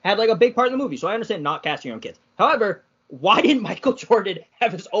had a big part in the movie. So I understand not casting your own kids. However, why didn't Michael Jordan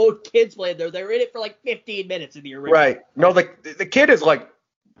have his own kids play there? They were in it for 15 minutes in the original. Right. No, the kid is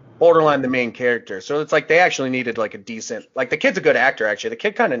borderline the main character. So it's they actually needed a decent, the kid's a good actor actually. The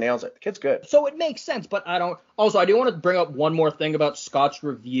kid kind of nails it. The kid's good. So it makes sense, but I do want to bring up one more thing about Scott's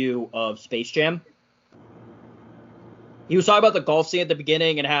review of Space Jam. He was talking about the golf scene at the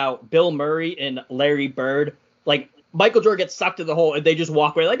beginning and how Bill Murray and Larry Bird, Michael Jordan gets sucked in the hole and they just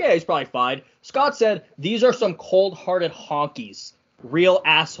walk away yeah, he's probably fine. Scott said, these are some cold-hearted honkies, real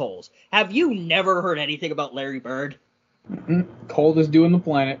assholes. Have you never heard anything about Larry Bird? Cold as dew in the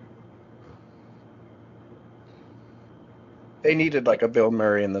planet. They needed a Bill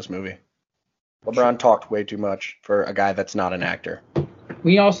Murray in this movie. LeBron talked way too much for a guy that's not an actor.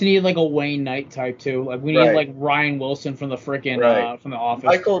 We also need a Wayne Knight type too. We need Ryan Wilson from the frickin' from the Office.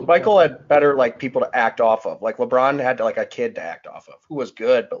 Michael had better people to act off of. LeBron had a kid to act off of, who was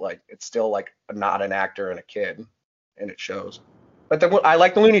good, but it's still not an actor and a kid, and it shows. But I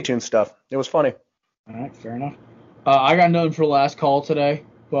like the Looney Tunes stuff. It was funny. All right, fair enough. I got nothing for last call today,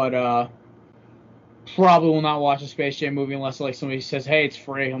 but probably will not watch a Space Jam movie unless somebody says, "Hey, it's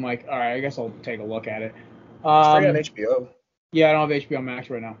free." I'm like, all right, I guess I'll take a look at it. It's free on HBO. Yeah, I don't have HBO Max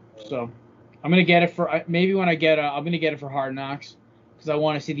right now, so I'm gonna get it for maybe when I get I'm gonna get it for Hard Knocks because I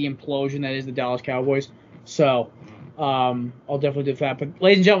want to see the implosion that is the Dallas Cowboys. So I'll definitely do that. But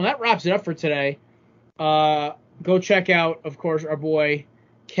ladies and gentlemen, that wraps it up for today. Go check out, of course, our boy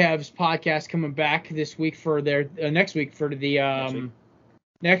Kev's podcast coming back this week for their next week for the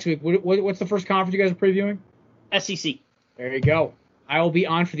next week. What's the first conference you guys are previewing? SEC. There you go. I will be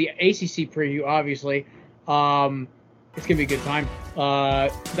on for the ACC preview, obviously. It's going to be a good time.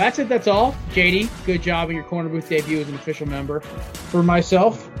 That's it. That's all. JD, good job in your corner booth debut as an official member. For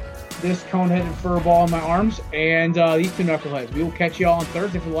myself, this cone-headed furball in my arms, and these two knuckleheads. We will catch you all on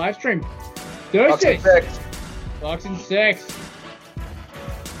Thursday for the live stream. Bucks and 6.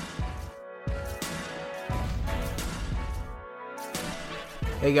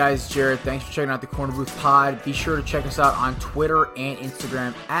 Hey guys, Jared. Thanks for checking out the Corner Booth Pod. Be sure to check us out on Twitter and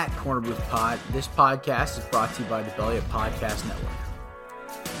Instagram at Corner Booth Pod. This podcast is brought to you by the Belly Up Podcast Network.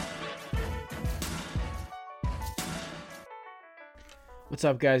 What's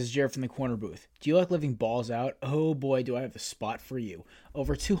up, guys? It's Jared from the Corner Booth. Do you like living balls out? Oh boy, do I have the spot for you.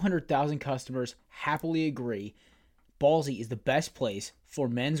 Over 200,000 customers happily agree Ballsy is the best place for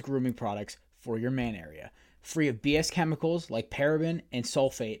men's grooming products for your man area. Free of BS chemicals like paraben and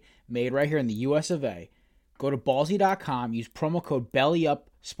sulfate, made right here in the US of A. Go to ballsy.com, use promo code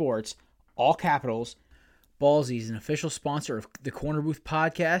BELLYUPSPORTS, all capitals. Ballsy is an official sponsor of the Corner Booth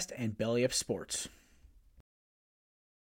podcast and Belly Up Sports.